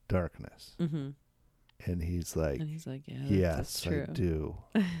complete darkness? Mm-hmm. And he's like, yeah, yes, that's true. I do.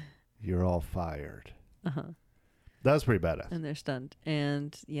 You're all fired. Uh-huh. That was pretty badass. And they're stunned.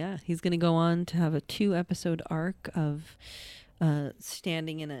 And yeah, he's going to go on to have a 2-episode arc of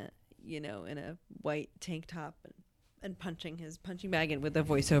standing in a white tank top and punching his punching bag and with a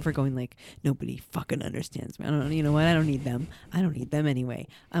voiceover going like, nobody fucking understands me. I don't, you know what? I don't need them. I don't need them anyway.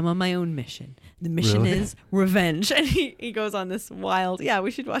 I'm on my own mission. The mission is revenge. And he goes on this wild, we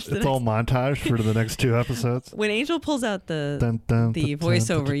should watch this. It's all montage for the next 2 episodes. When Angel pulls out the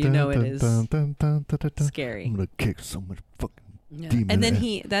voiceover, you know it is scary. I'm going to kick so much fucking demon. And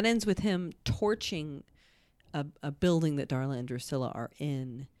then that ends with him torching a building that Darla and Drusilla are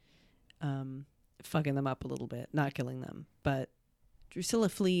in, fucking them up a little bit, not killing them. But Drusilla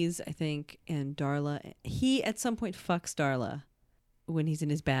flees, I think, and Darla, he at some point fucks Darla when he's in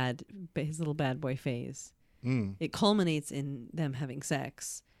his little bad boy phase. It culminates in them having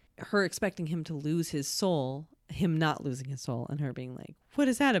sex, her expecting him to lose his soul, him not losing his soul, and her being like, what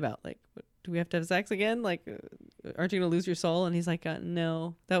is that about? Like, do we have to have sex again? Like, aren't you going to lose your soul? And he's like,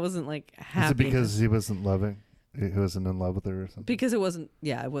 no, that wasn't like happiness. Is it because he wasn't loving? He wasn't in love with her or something? Because it wasn't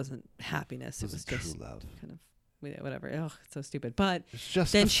happiness. It was just true love. Kind of, whatever. Oh, it's so stupid. But it's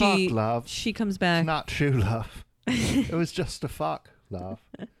just then a fuck, love. She comes back. It's not true love. It was just a fuck, love.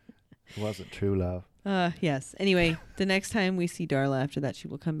 It wasn't true love. Yes. Anyway, the next time we see Darla after that, she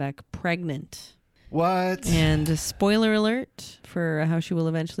will come back pregnant. What? And a spoiler alert for how she will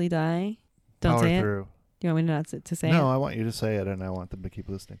eventually die. Don't Power say through. it. Do you want me not to say it? No, I want you to say it, and I want them to keep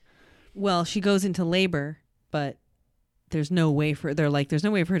listening. Well, she goes into labor, but there's no way for her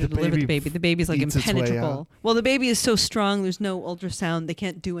to deliver the baby. The baby's like impenetrable. Well, the baby is so strong. There's no ultrasound. They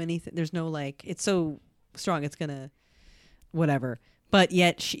can't do anything. There's no it's so strong. It's gonna whatever. But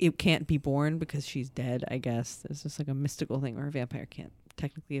yet it can't be born because she's dead, I guess. There's just like a mystical thing where a vampire can't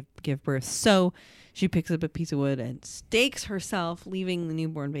technically give birth. So she picks up a piece of wood and stakes herself, leaving the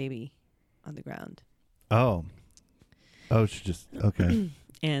newborn baby on the ground. Oh, she just, okay.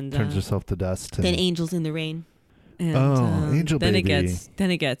 And turns herself to dust. Then Angel's in the rain. And, Angel then baby.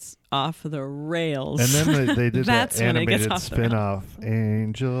 Then it gets off the rails. And then they did That's that when it gets animated off the spin-off.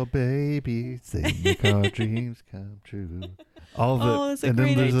 Angel baby, they make our dreams come true. All of it. That's a and then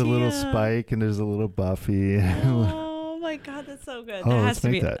great there's idea. a little Spike and there's a little Buffy. Oh my God, that's so good. Oh, That has let's to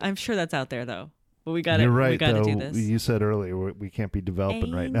make be. that. I'm sure that's out there though. But we got to. You're right, we got to though. do this. You said earlier we can't be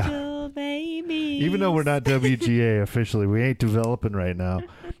developing right now. Angel babies. Even though we're not WGA officially, we ain't developing right now.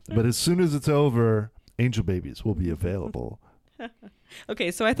 But as soon as it's over, Angel babies will be available. Okay,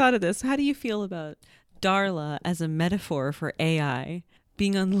 so I thought of this. How do you feel about Darla as a metaphor for AI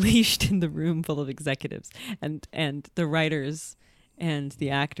being unleashed in the room full of executives, and the writers and the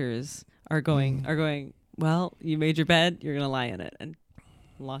actors are going, well, you made your bed, you're gonna lie in it, and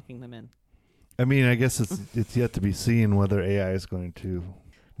locking them in. I mean, I guess it's yet to be seen whether AI is going to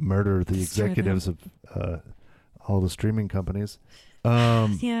murder the executives of all the streaming companies.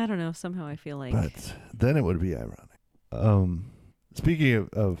 Yeah, I don't know. Somehow I feel like. But then it would be ironic. Speaking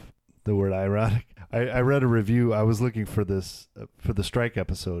of the word ironic, I read a review. I was looking for this for the strike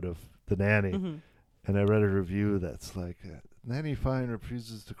episode of The Nanny, and I read a review that's like, Nanny Fine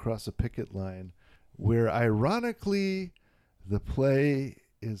refuses to cross a picket line, where ironically the play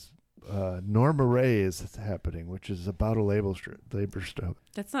is Norma Ray is happening, which is about a labor strike.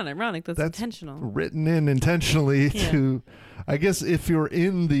 That's not ironic. That's intentional. Written in intentionally to, I guess, if you're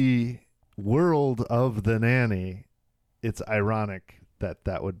in the world of The Nanny, it's ironic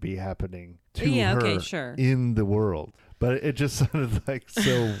that would be happening to her in the world. But it just sounded like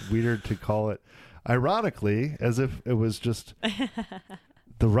so weird to call it ironically, as if it was just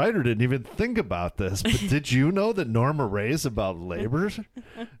the writer didn't even think about this. But did you know that Norma Ray is about labor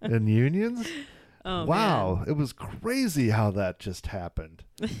and unions? Oh, wow, man. It was crazy how that just happened.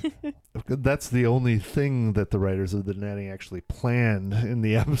 That's the only thing that the writers of The Nanny actually planned in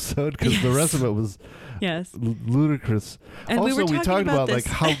the episode, because the rest of it was ludicrous. And also, we talked about this.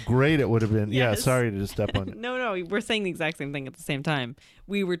 like how great it would have been. Yes. Yeah, sorry to just step on it. No, we're saying the exact same thing at the same time.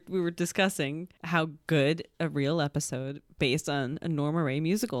 We were discussing how good a real episode based on a Norma Ray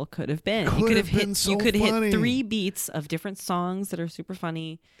musical could have been. You could have hit 3 beats of different songs that are super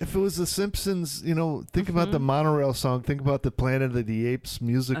funny. If it was The Simpsons, think about the Monorail song, think about the Planet of the Apes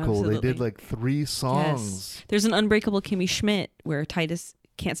musical. Absolutely. They did like 3 songs. Yes. There's an Unbreakable Kimmy Schmidt where Titus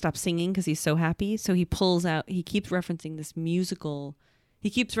can't stop singing because he's so happy. So he keeps referencing this musical. He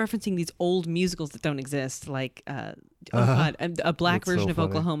keeps referencing these old musicals that don't exist, like a black version of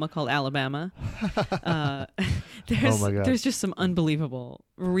Oklahoma called Alabama. There's just some unbelievable,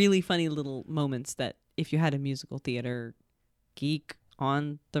 really funny little moments that if you had a musical theater geek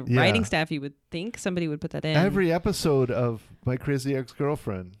on the writing staff, you would think somebody would put that in. Every episode of My Crazy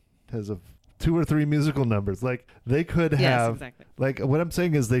Ex-Girlfriend has 2 or 3 musical numbers. Like they could have, exactly. Like what I'm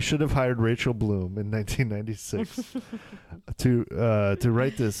saying is they should have hired Rachel Bloom in 1996 to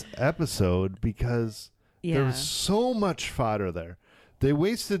write this episode, because there was so much fodder there. They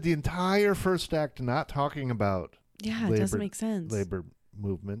wasted the entire first act not talking about it doesn't make sense. Labor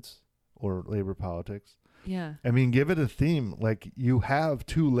movements or labor politics. Yeah. I mean, give it a theme. Like you have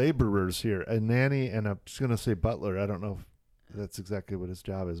 2 laborers here, a nanny and I'm just going to say butler. I don't know if that's exactly what his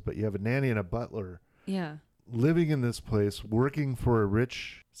job is, but you have a nanny and a butler living in this place, working for a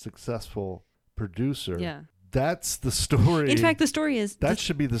rich, successful producer, That's the story. In fact, the story is that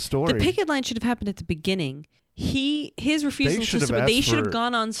should be the story. The picket line should have happened at the beginning. His refusal they should have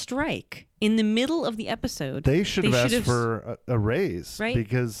gone on strike in the middle of the episode. They should have asked for a raise, right?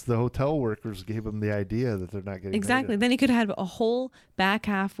 Because the hotel workers gave him the idea that they're not getting exactly. Then he could have had a whole back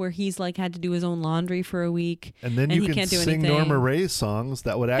half where he's like had to do his own laundry for a week, and then you can sing Norma Rae's songs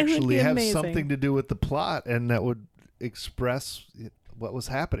that would actually have something to do with the plot, and that would express what was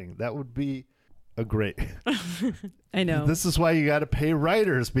happening. That would be a great. I know. This is why you got to pay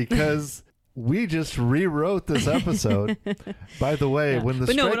writers, because we just rewrote this episode. By the way, when the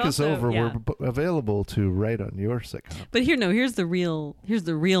strike is over, we're available to write on your sitcom. But here's the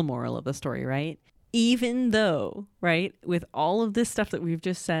real moral of the story, right? Even though, right, with all of this stuff that we've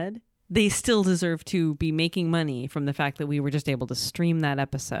just said, they still deserve to be making money from the fact that we were just able to stream that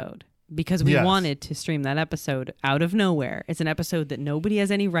episode. Because we wanted to stream that episode out of nowhere. It's an episode that nobody has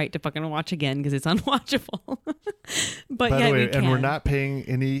any right to fucking watch again because it's unwatchable. But by the way, and we're not paying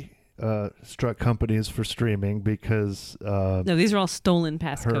any struck companies for streaming because no, these are all stolen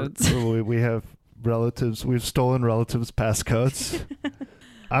passcodes. We have relatives. We've stolen relatives' passcodes.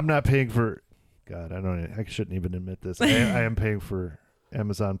 I'm not paying for. God, I shouldn't even admit this. I am paying for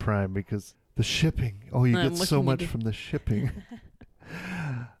Amazon Prime because the shipping. Oh, you get so much from the shipping.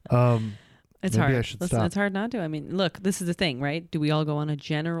 It's hard. It's hard not to. I mean, look, this is the thing, right? Do we all go on a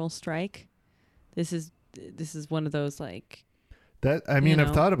general strike? This is one of those like that. I mean,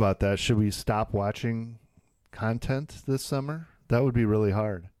 I've thought about that. Should we stop watching content this summer? That would be really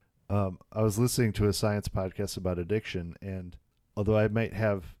hard. I was listening to a science podcast about addiction, and although I might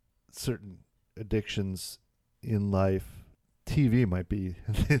have certain addictions in life, TV might be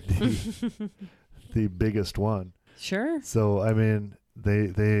the biggest one. Sure. So, I mean,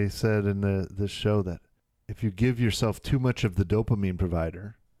 they said in the show that if you give yourself too much of the dopamine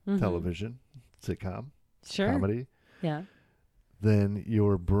provider, television, sitcom, comedy, then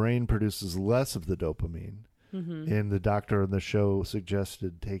your brain produces less of the dopamine. And the doctor on the show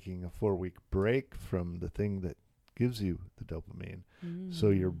suggested taking a 4-week break from the thing that gives you the dopamine. So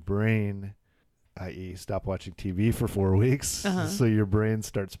your brain, i.e. stop watching TV for 4 weeks, so your brain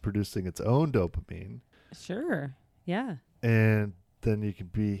starts producing its own dopamine. Sure. Yeah. And then you can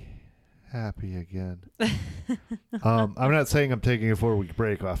be happy again. I'm not saying I'm taking a 4-week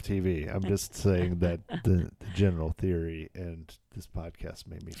break off TV. I'm just saying that the general theory, and this podcast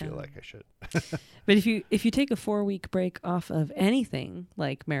made me feel like I should. But if you take a 4-week break off of anything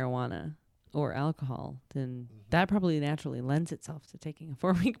like marijuana or alcohol, then that probably naturally lends itself to taking a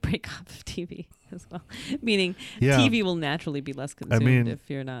 4-week break off of TV as well. Meaning TV will naturally be less consumed if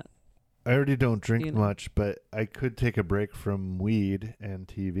you're not. I already don't drink much, but I could take a break from weed and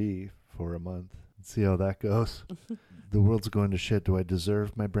TV for a month and see how that goes. The world's going to shit. Do I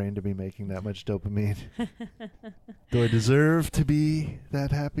deserve my brain to be making that much dopamine? Do I deserve to be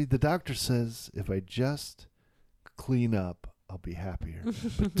that happy? The doctor says if I just clean up, I'll be happier.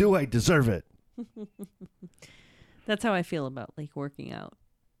 But do I deserve it? That's how I feel about like working out.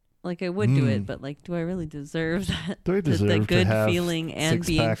 Like I would do it, but like, do I really deserve that? Do I deserve the good to have feeling and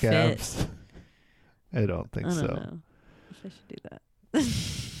being fit? Abs? I don't think so. I don't know. If I should do that.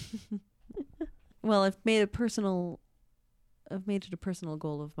 Well, I've made it a personal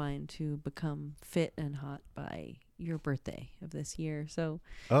goal of mine to become fit and hot by your birthday of this year. So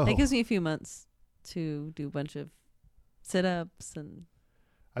that gives me a few months to do a bunch of sit-ups and.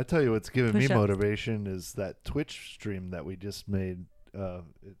 I tell you, what's giving me motivation is that Twitch stream that we just made.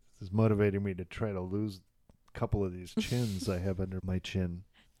 It is motivating me to try to lose a couple of these chins I have under my chin.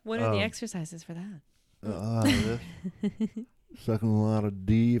 What are the exercises for that? Sucking a lot of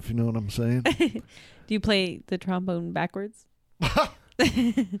D, if you know what I'm saying. Do you play the trombone backwards? What?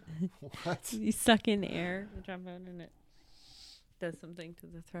 You suck in air, the trombone, and it does something to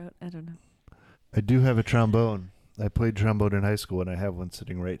the throat. I don't know. I do have a trombone. I played trombone in high school, and I have one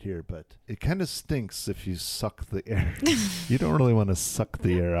sitting right here, but it kind of stinks if you suck the air. You don't really want to suck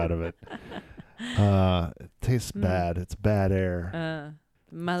the air out of it. It tastes bad. It's bad air.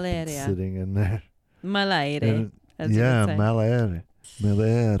 Malaria. It's sitting in there. Malaria. Malaria.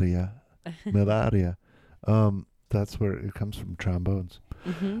 Malaria. That's where it comes from, trombones.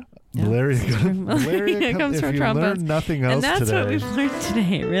 Malaria comes from trombones. Learn nothing else and that's today. What we've learned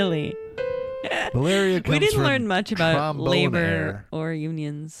today, really. Malaria comes we didn't from learn much about labor air. or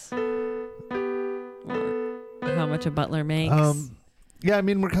unions or how much a butler makes. Yeah, I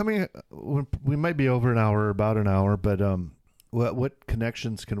mean, we might be over an hour, about an hour, but what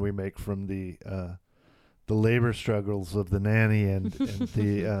connections can we make from the labor struggles of the nanny and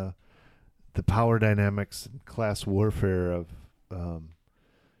the power dynamics and class warfare of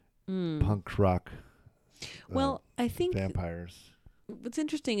punk rock Well, I think vampires. what's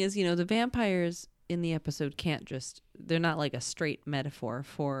interesting is, the vampires in the episode they're not like a straight metaphor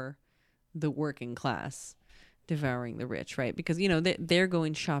for the working class devouring the rich, right? Because, they're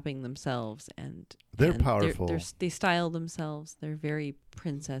going shopping themselves and They're powerful. They style themselves. They're very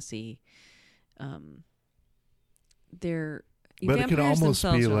princessy. But it can almost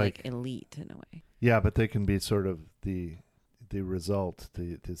be like elite in a way. Yeah, but they can be sort of the result,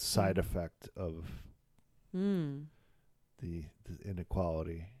 the side effect of the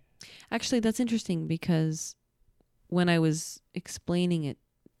inequality. Actually, that's interesting because when I was explaining it,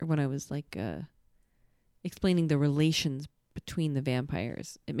 or when I was explaining the relations between the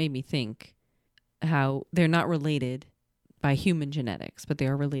vampires, it made me think how they're not related by human genetics, but they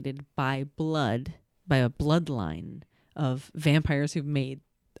are related by blood, by a bloodline of vampires who've made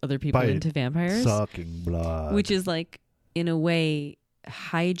other people into vampires. Sucking blood. Which is in a way,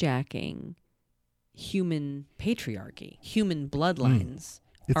 hijacking human patriarchy. Human bloodlines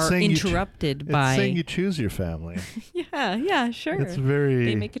are interrupted by... It's saying you choose your family. yeah, sure. It's very...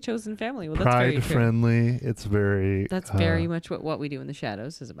 They make a chosen family. Well, that's very true. Pride-friendly. It's very... That's very much what we do in the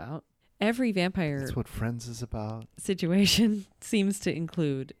shadows is about. Every vampire... That's what Friends is about. ...situation seems to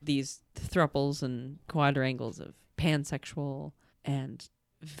include these thruples and quadrangles of pansexual and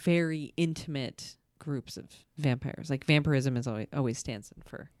very intimate groups of vampires. Like vampirism is always stands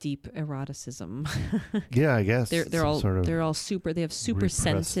for deep eroticism. Yeah, I guess they're all super. They have super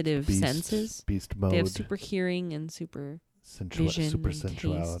sensitive senses. Beast mode. They have super hearing and super vision, super and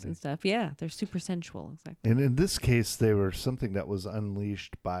sensuality taste and stuff. Yeah, they're super sensual. Exactly. And in this case, they were something that was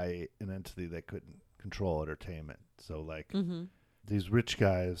unleashed by an entity that couldn't control entertainment. So these rich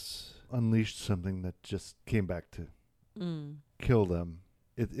guys unleashed something that just came back to kill them.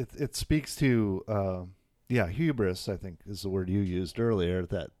 It speaks to hubris, I think is the word you used earlier,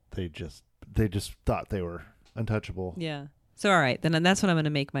 that they just thought they were untouchable. Yeah. So all right, then that's what I'm going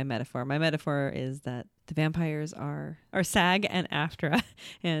to make my metaphor. My metaphor is that the vampires are SAG and AFTRA,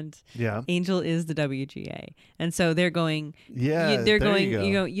 and Angel is the WGA, and so they're going. Yeah,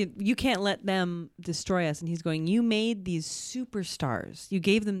 you can't let them destroy us. And he's going, you made these superstars. You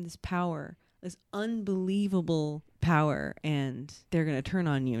gave them this power, this unbelievable power, and they're going to turn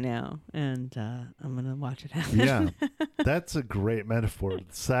on you now, and I'm going to watch it happen. Yeah, that's a great metaphor.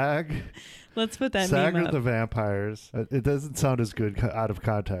 SAG. Let's put that SAG name are up. the vampires. It doesn't sound as good out of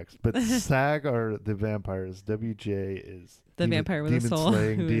context, but SAG are the vampires. WJ is the vampire with a soul.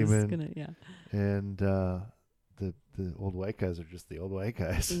 Slaying demon. And the old white guys are just the old white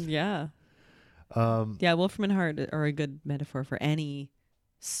guys. Yeah. Wolfram and Hart are a good metaphor for any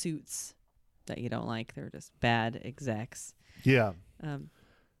suits that you don't like. They're just bad execs. Yeah.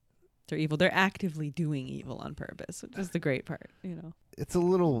 They're evil. They're actively doing evil on purpose, which is the great part, It's a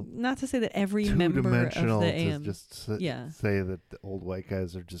little not to say that every member of the AM say that the old white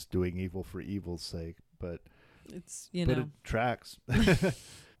guys are just doing evil for evil's sake, but it's but it tracks.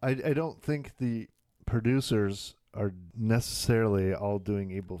 I don't think the producers are necessarily all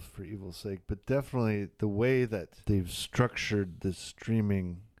doing evil for evil's sake, but definitely the way that they've structured the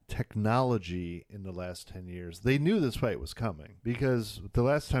streaming technology in the last 10 years. They knew this fight was coming because the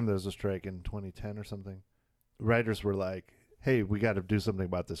last time there was a strike in 2010 or something, writers were like, hey, we got to do something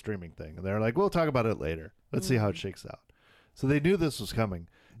about the streaming thing. And they're like, we'll talk about it later. Let's see how it shakes out. So they knew this was coming.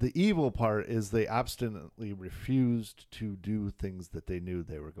 The evil part is they obstinately refused to do things that they knew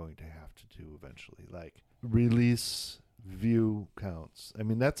they were going to have to do eventually, like release view counts. I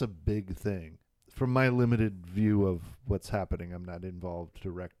mean, that's a big thing. From my limited view of what's happening, I'm not involved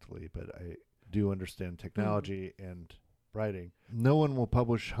directly, but I do understand technology and writing. No one will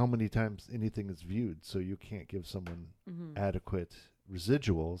publish how many times anything is viewed, so you can't give someone adequate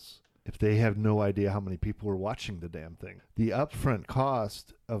residuals if they have no idea how many people are watching the damn thing. The upfront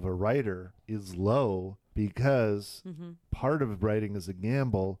cost of a writer is low because part of writing is a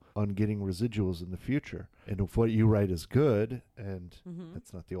gamble on getting residuals in the future. And if what you write is good, and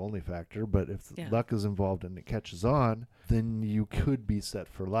that's not the only factor, but if luck is involved and it catches on, then you could be set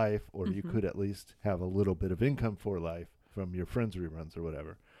for life, or you could at least have a little bit of income for life from your Friends reruns or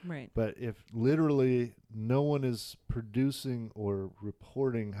whatever. Right. But if literally no one is producing or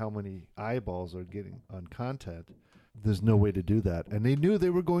reporting how many eyeballs are getting on content, there's no way to do that. And they knew they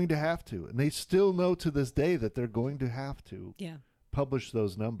were going to have to. And they still know to this day that they're going to have to publish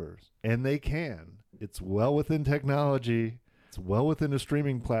those numbers. And they can. It's well within technology. It's well within a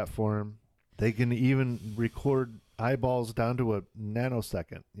streaming platform. They can even record eyeballs down to a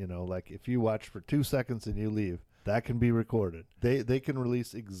nanosecond. Like if you watch for 2 seconds and you leave, that can be recorded. They can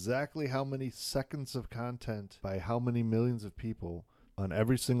release exactly how many seconds of content by how many millions of people on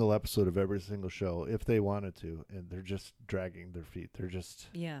every single episode of every single show if they wanted to, and they're just dragging their feet. They're just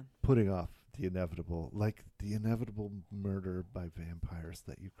putting off the inevitable, like the inevitable murder by vampires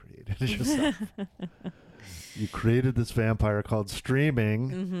that you created yourself. You created this vampire called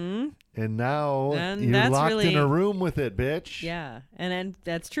streaming, and now you're locked in a room with it, bitch. Yeah, and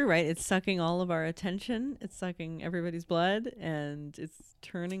that's true, right? It's sucking all of our attention. It's sucking everybody's blood, and it's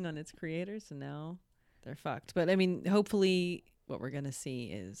turning on its creators, and now they're fucked. But I mean, hopefully what we're going to see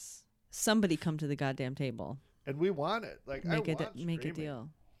is somebody come to the goddamn table. And we want it. Like, make a deal.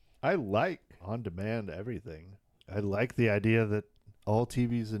 I like on-demand everything. I like the idea that all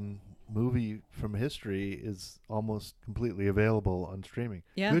TVs and movie from history is almost completely available on streaming.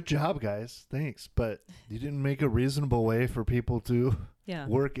 Yeah. Good job, guys. Thanks. But you didn't make a reasonable way for people to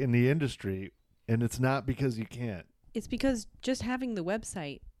work in the industry. And it's not because you can't. It's because just having the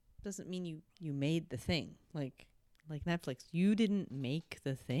website doesn't mean you made the thing. Like Netflix, you didn't make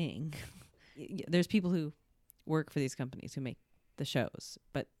the thing. There's people who work for these companies who make the shows,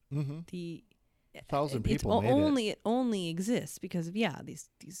 but the 1,000 people made it only exists because of these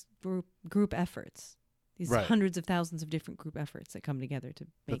group efforts, these hundreds of thousands of different group efforts that come together to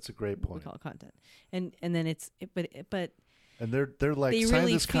make that's a great point. We call it content, and then but and they're like they sign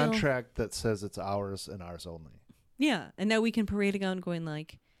really this contract that says it's ours and ours only. Yeah, and now we can parade around going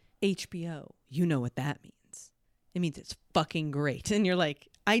like HBO. You know what that means? It means it's fucking great, and you're like,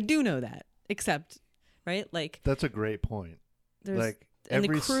 I do know that, except right, like that's a great point. Like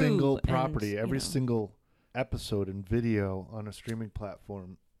every single property, every single episode and video on a streaming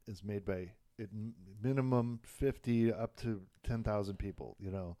platform is made by minimum 50 up to 10,000 people,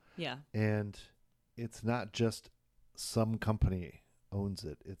 Yeah. And it's not just some company owns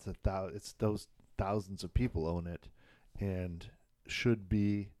it. It's those thousands of people own it and should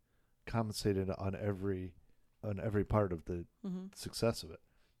be compensated on every part of the success of it.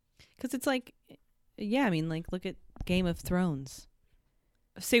 Because it's like, I mean, like, look at Game of Thrones.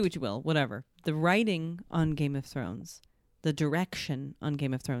 Say what you will, whatever. The writing on Game of Thrones, the direction on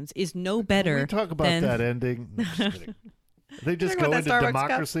Game of Thrones is no better. Can we talk about that ending? No, just kidding. They just go into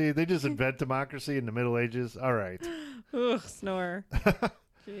democracy. They just invent democracy in the Middle Ages. All right. Ugh, snore.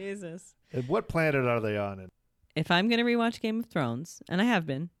 Jesus. And what planet are they on? If I'm going to rewatch Game of Thrones, and I have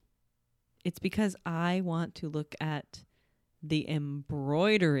been, it's because I want to look at the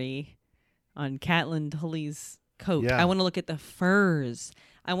embroidery on Catelyn Tully's coat. Yeah. I want to look at the furs.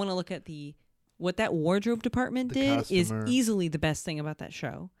 I want to look at what that wardrobe department did costumer. Is easily the best thing about that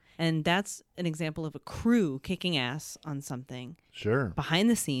show. And that's an example of a crew kicking ass on something. Sure. Behind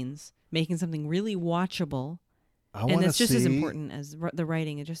the scenes, making something really watchable. And it's just as important as the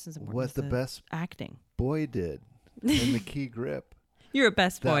writing. It's just as important as the best acting. Boy did in the key grip. You're a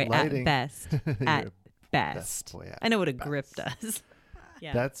best boy lighting. at best. At best. Boy at I know what a best. grip does.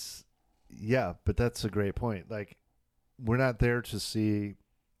 But that's a great point. Like, we're not there to see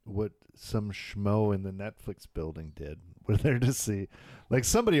what some schmo in the Netflix building did. We're there to see, like,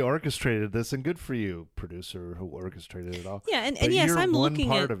 somebody orchestrated this, and good for you, producer who orchestrated it all. Yeah, and yes, I'm looking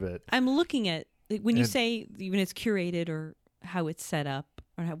part of it. I'm looking at when you say even it's curated or how it's set up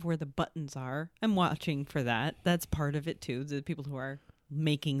or where the buttons are. I'm watching for that. That's part of it too. The people who are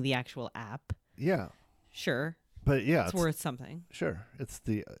making the actual app. Yeah. Sure. But yeah, it's worth something. Sure. It's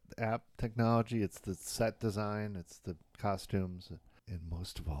the app technology, it's the set design, it's the costumes, and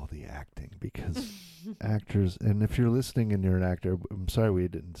most of all the acting, because actors, and if you're listening and you're an actor, I'm sorry we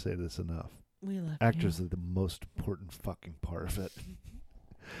didn't say this enough. We love actors are the most important fucking part of it.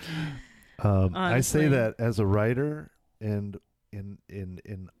 I say that as a writer and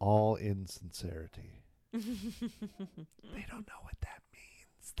in all insincerity. They don't know what that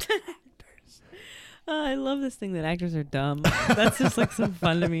means. Actors. I love this thing that actors are dumb. That's just like so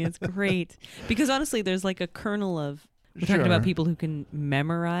fun to me. It's great. Because honestly, there's like a kernel of, we're talking about people who can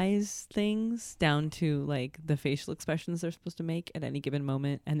memorize things down to like the facial expressions they're supposed to make at any given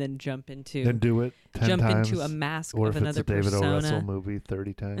moment and then jump into. Then do it 10 times. Into a mask or of another persona. Or if it's a David O. Russell movie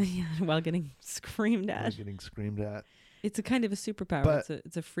 30 times. Yeah, while getting screamed at. It's a kind of a superpower. But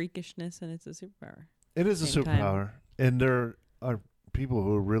it's a freakishness and it's a superpower. It is a superpower. And there are people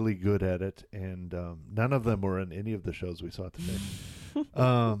who are really good at it, and none of them were in any of the shows we saw today.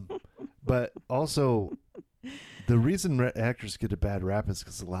 But also, the reason actors get a bad rap is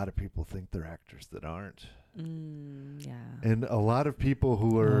because a lot of people think they're actors that aren't. Yeah. And a lot of people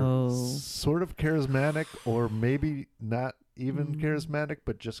who are sort of charismatic, or maybe not even charismatic,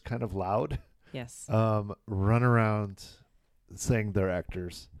 but just kind of loud. Yes. Run around saying they're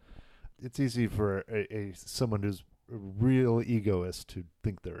actors. It's easy for someone who's a real egoist to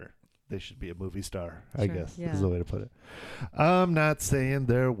think they're they should be a movie star, I Sure, guess yeah. is the way to put it. I'm not saying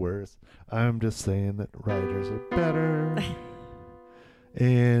they're worse. I'm just saying that writers are better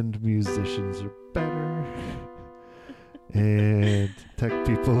and musicians are better and tech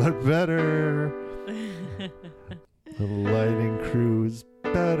people are better. The lighting crew is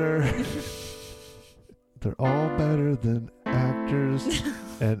better. They're all better than actors,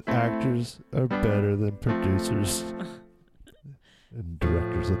 and actors are better than producers. And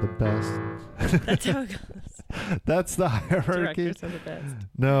directors are the best. That's how it goes. That's the hierarchy. Directors are the best.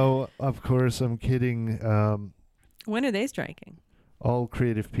 No, of course, I'm kidding. When are they striking? All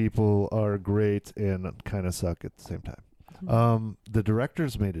creative people are great and kind of suck at the same time. Mm-hmm. The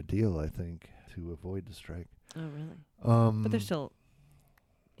directors made a deal, I think, to avoid the strike. Oh, really? But they're still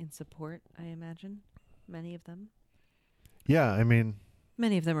in support, I imagine. Many of them. Yeah, I mean,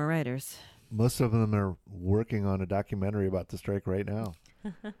 Many of them are writers. most of them are working on a documentary about the strike right now.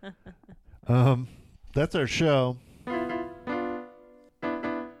 That's our show.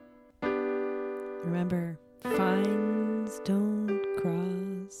 Remember, fines don't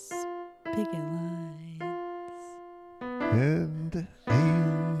cross picket lines. And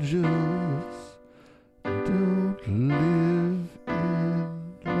angels don't live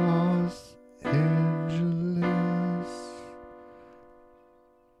in Los Angeles.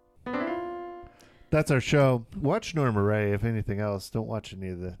 That's our show. Watch Norma Ray, if anything else. Don't watch any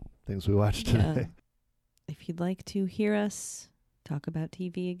of the things we watched today. If you'd like to hear us talk about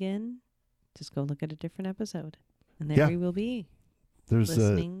TV again, just go look at a different episode. And there we will be. There's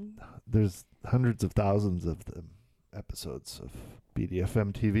listening. There's hundreds of thousands of them episodes of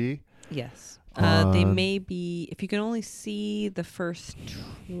BDFM TV. Yes. They may be, if you can only see the first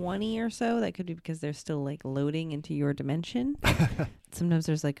 20 or so, that could be because they're still like loading into your dimension. Sometimes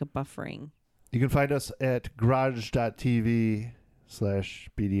there's like a buffering. You can find us at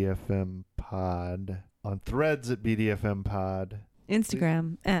garage.tv/BDFM pod, on Threads at BDFM pod,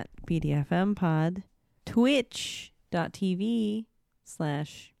 Instagram at BDFM pod,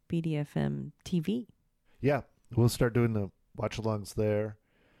 twitch.tv/BDFM TV. Yeah, we'll start doing the watch-alongs there.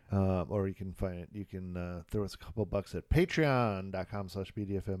 Or you can throw us a couple bucks at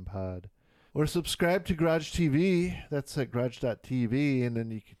patreon.com/BDFM pod. Or subscribe to Garage TV. That's at garage.tv. And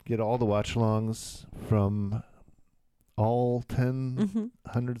then you can get all the watch-alongs from all 10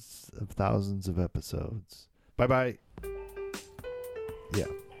 hundreds of thousands of episodes. Bye-bye. Yeah.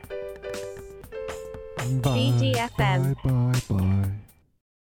 Bye, BDFM. Bye, bye, bye.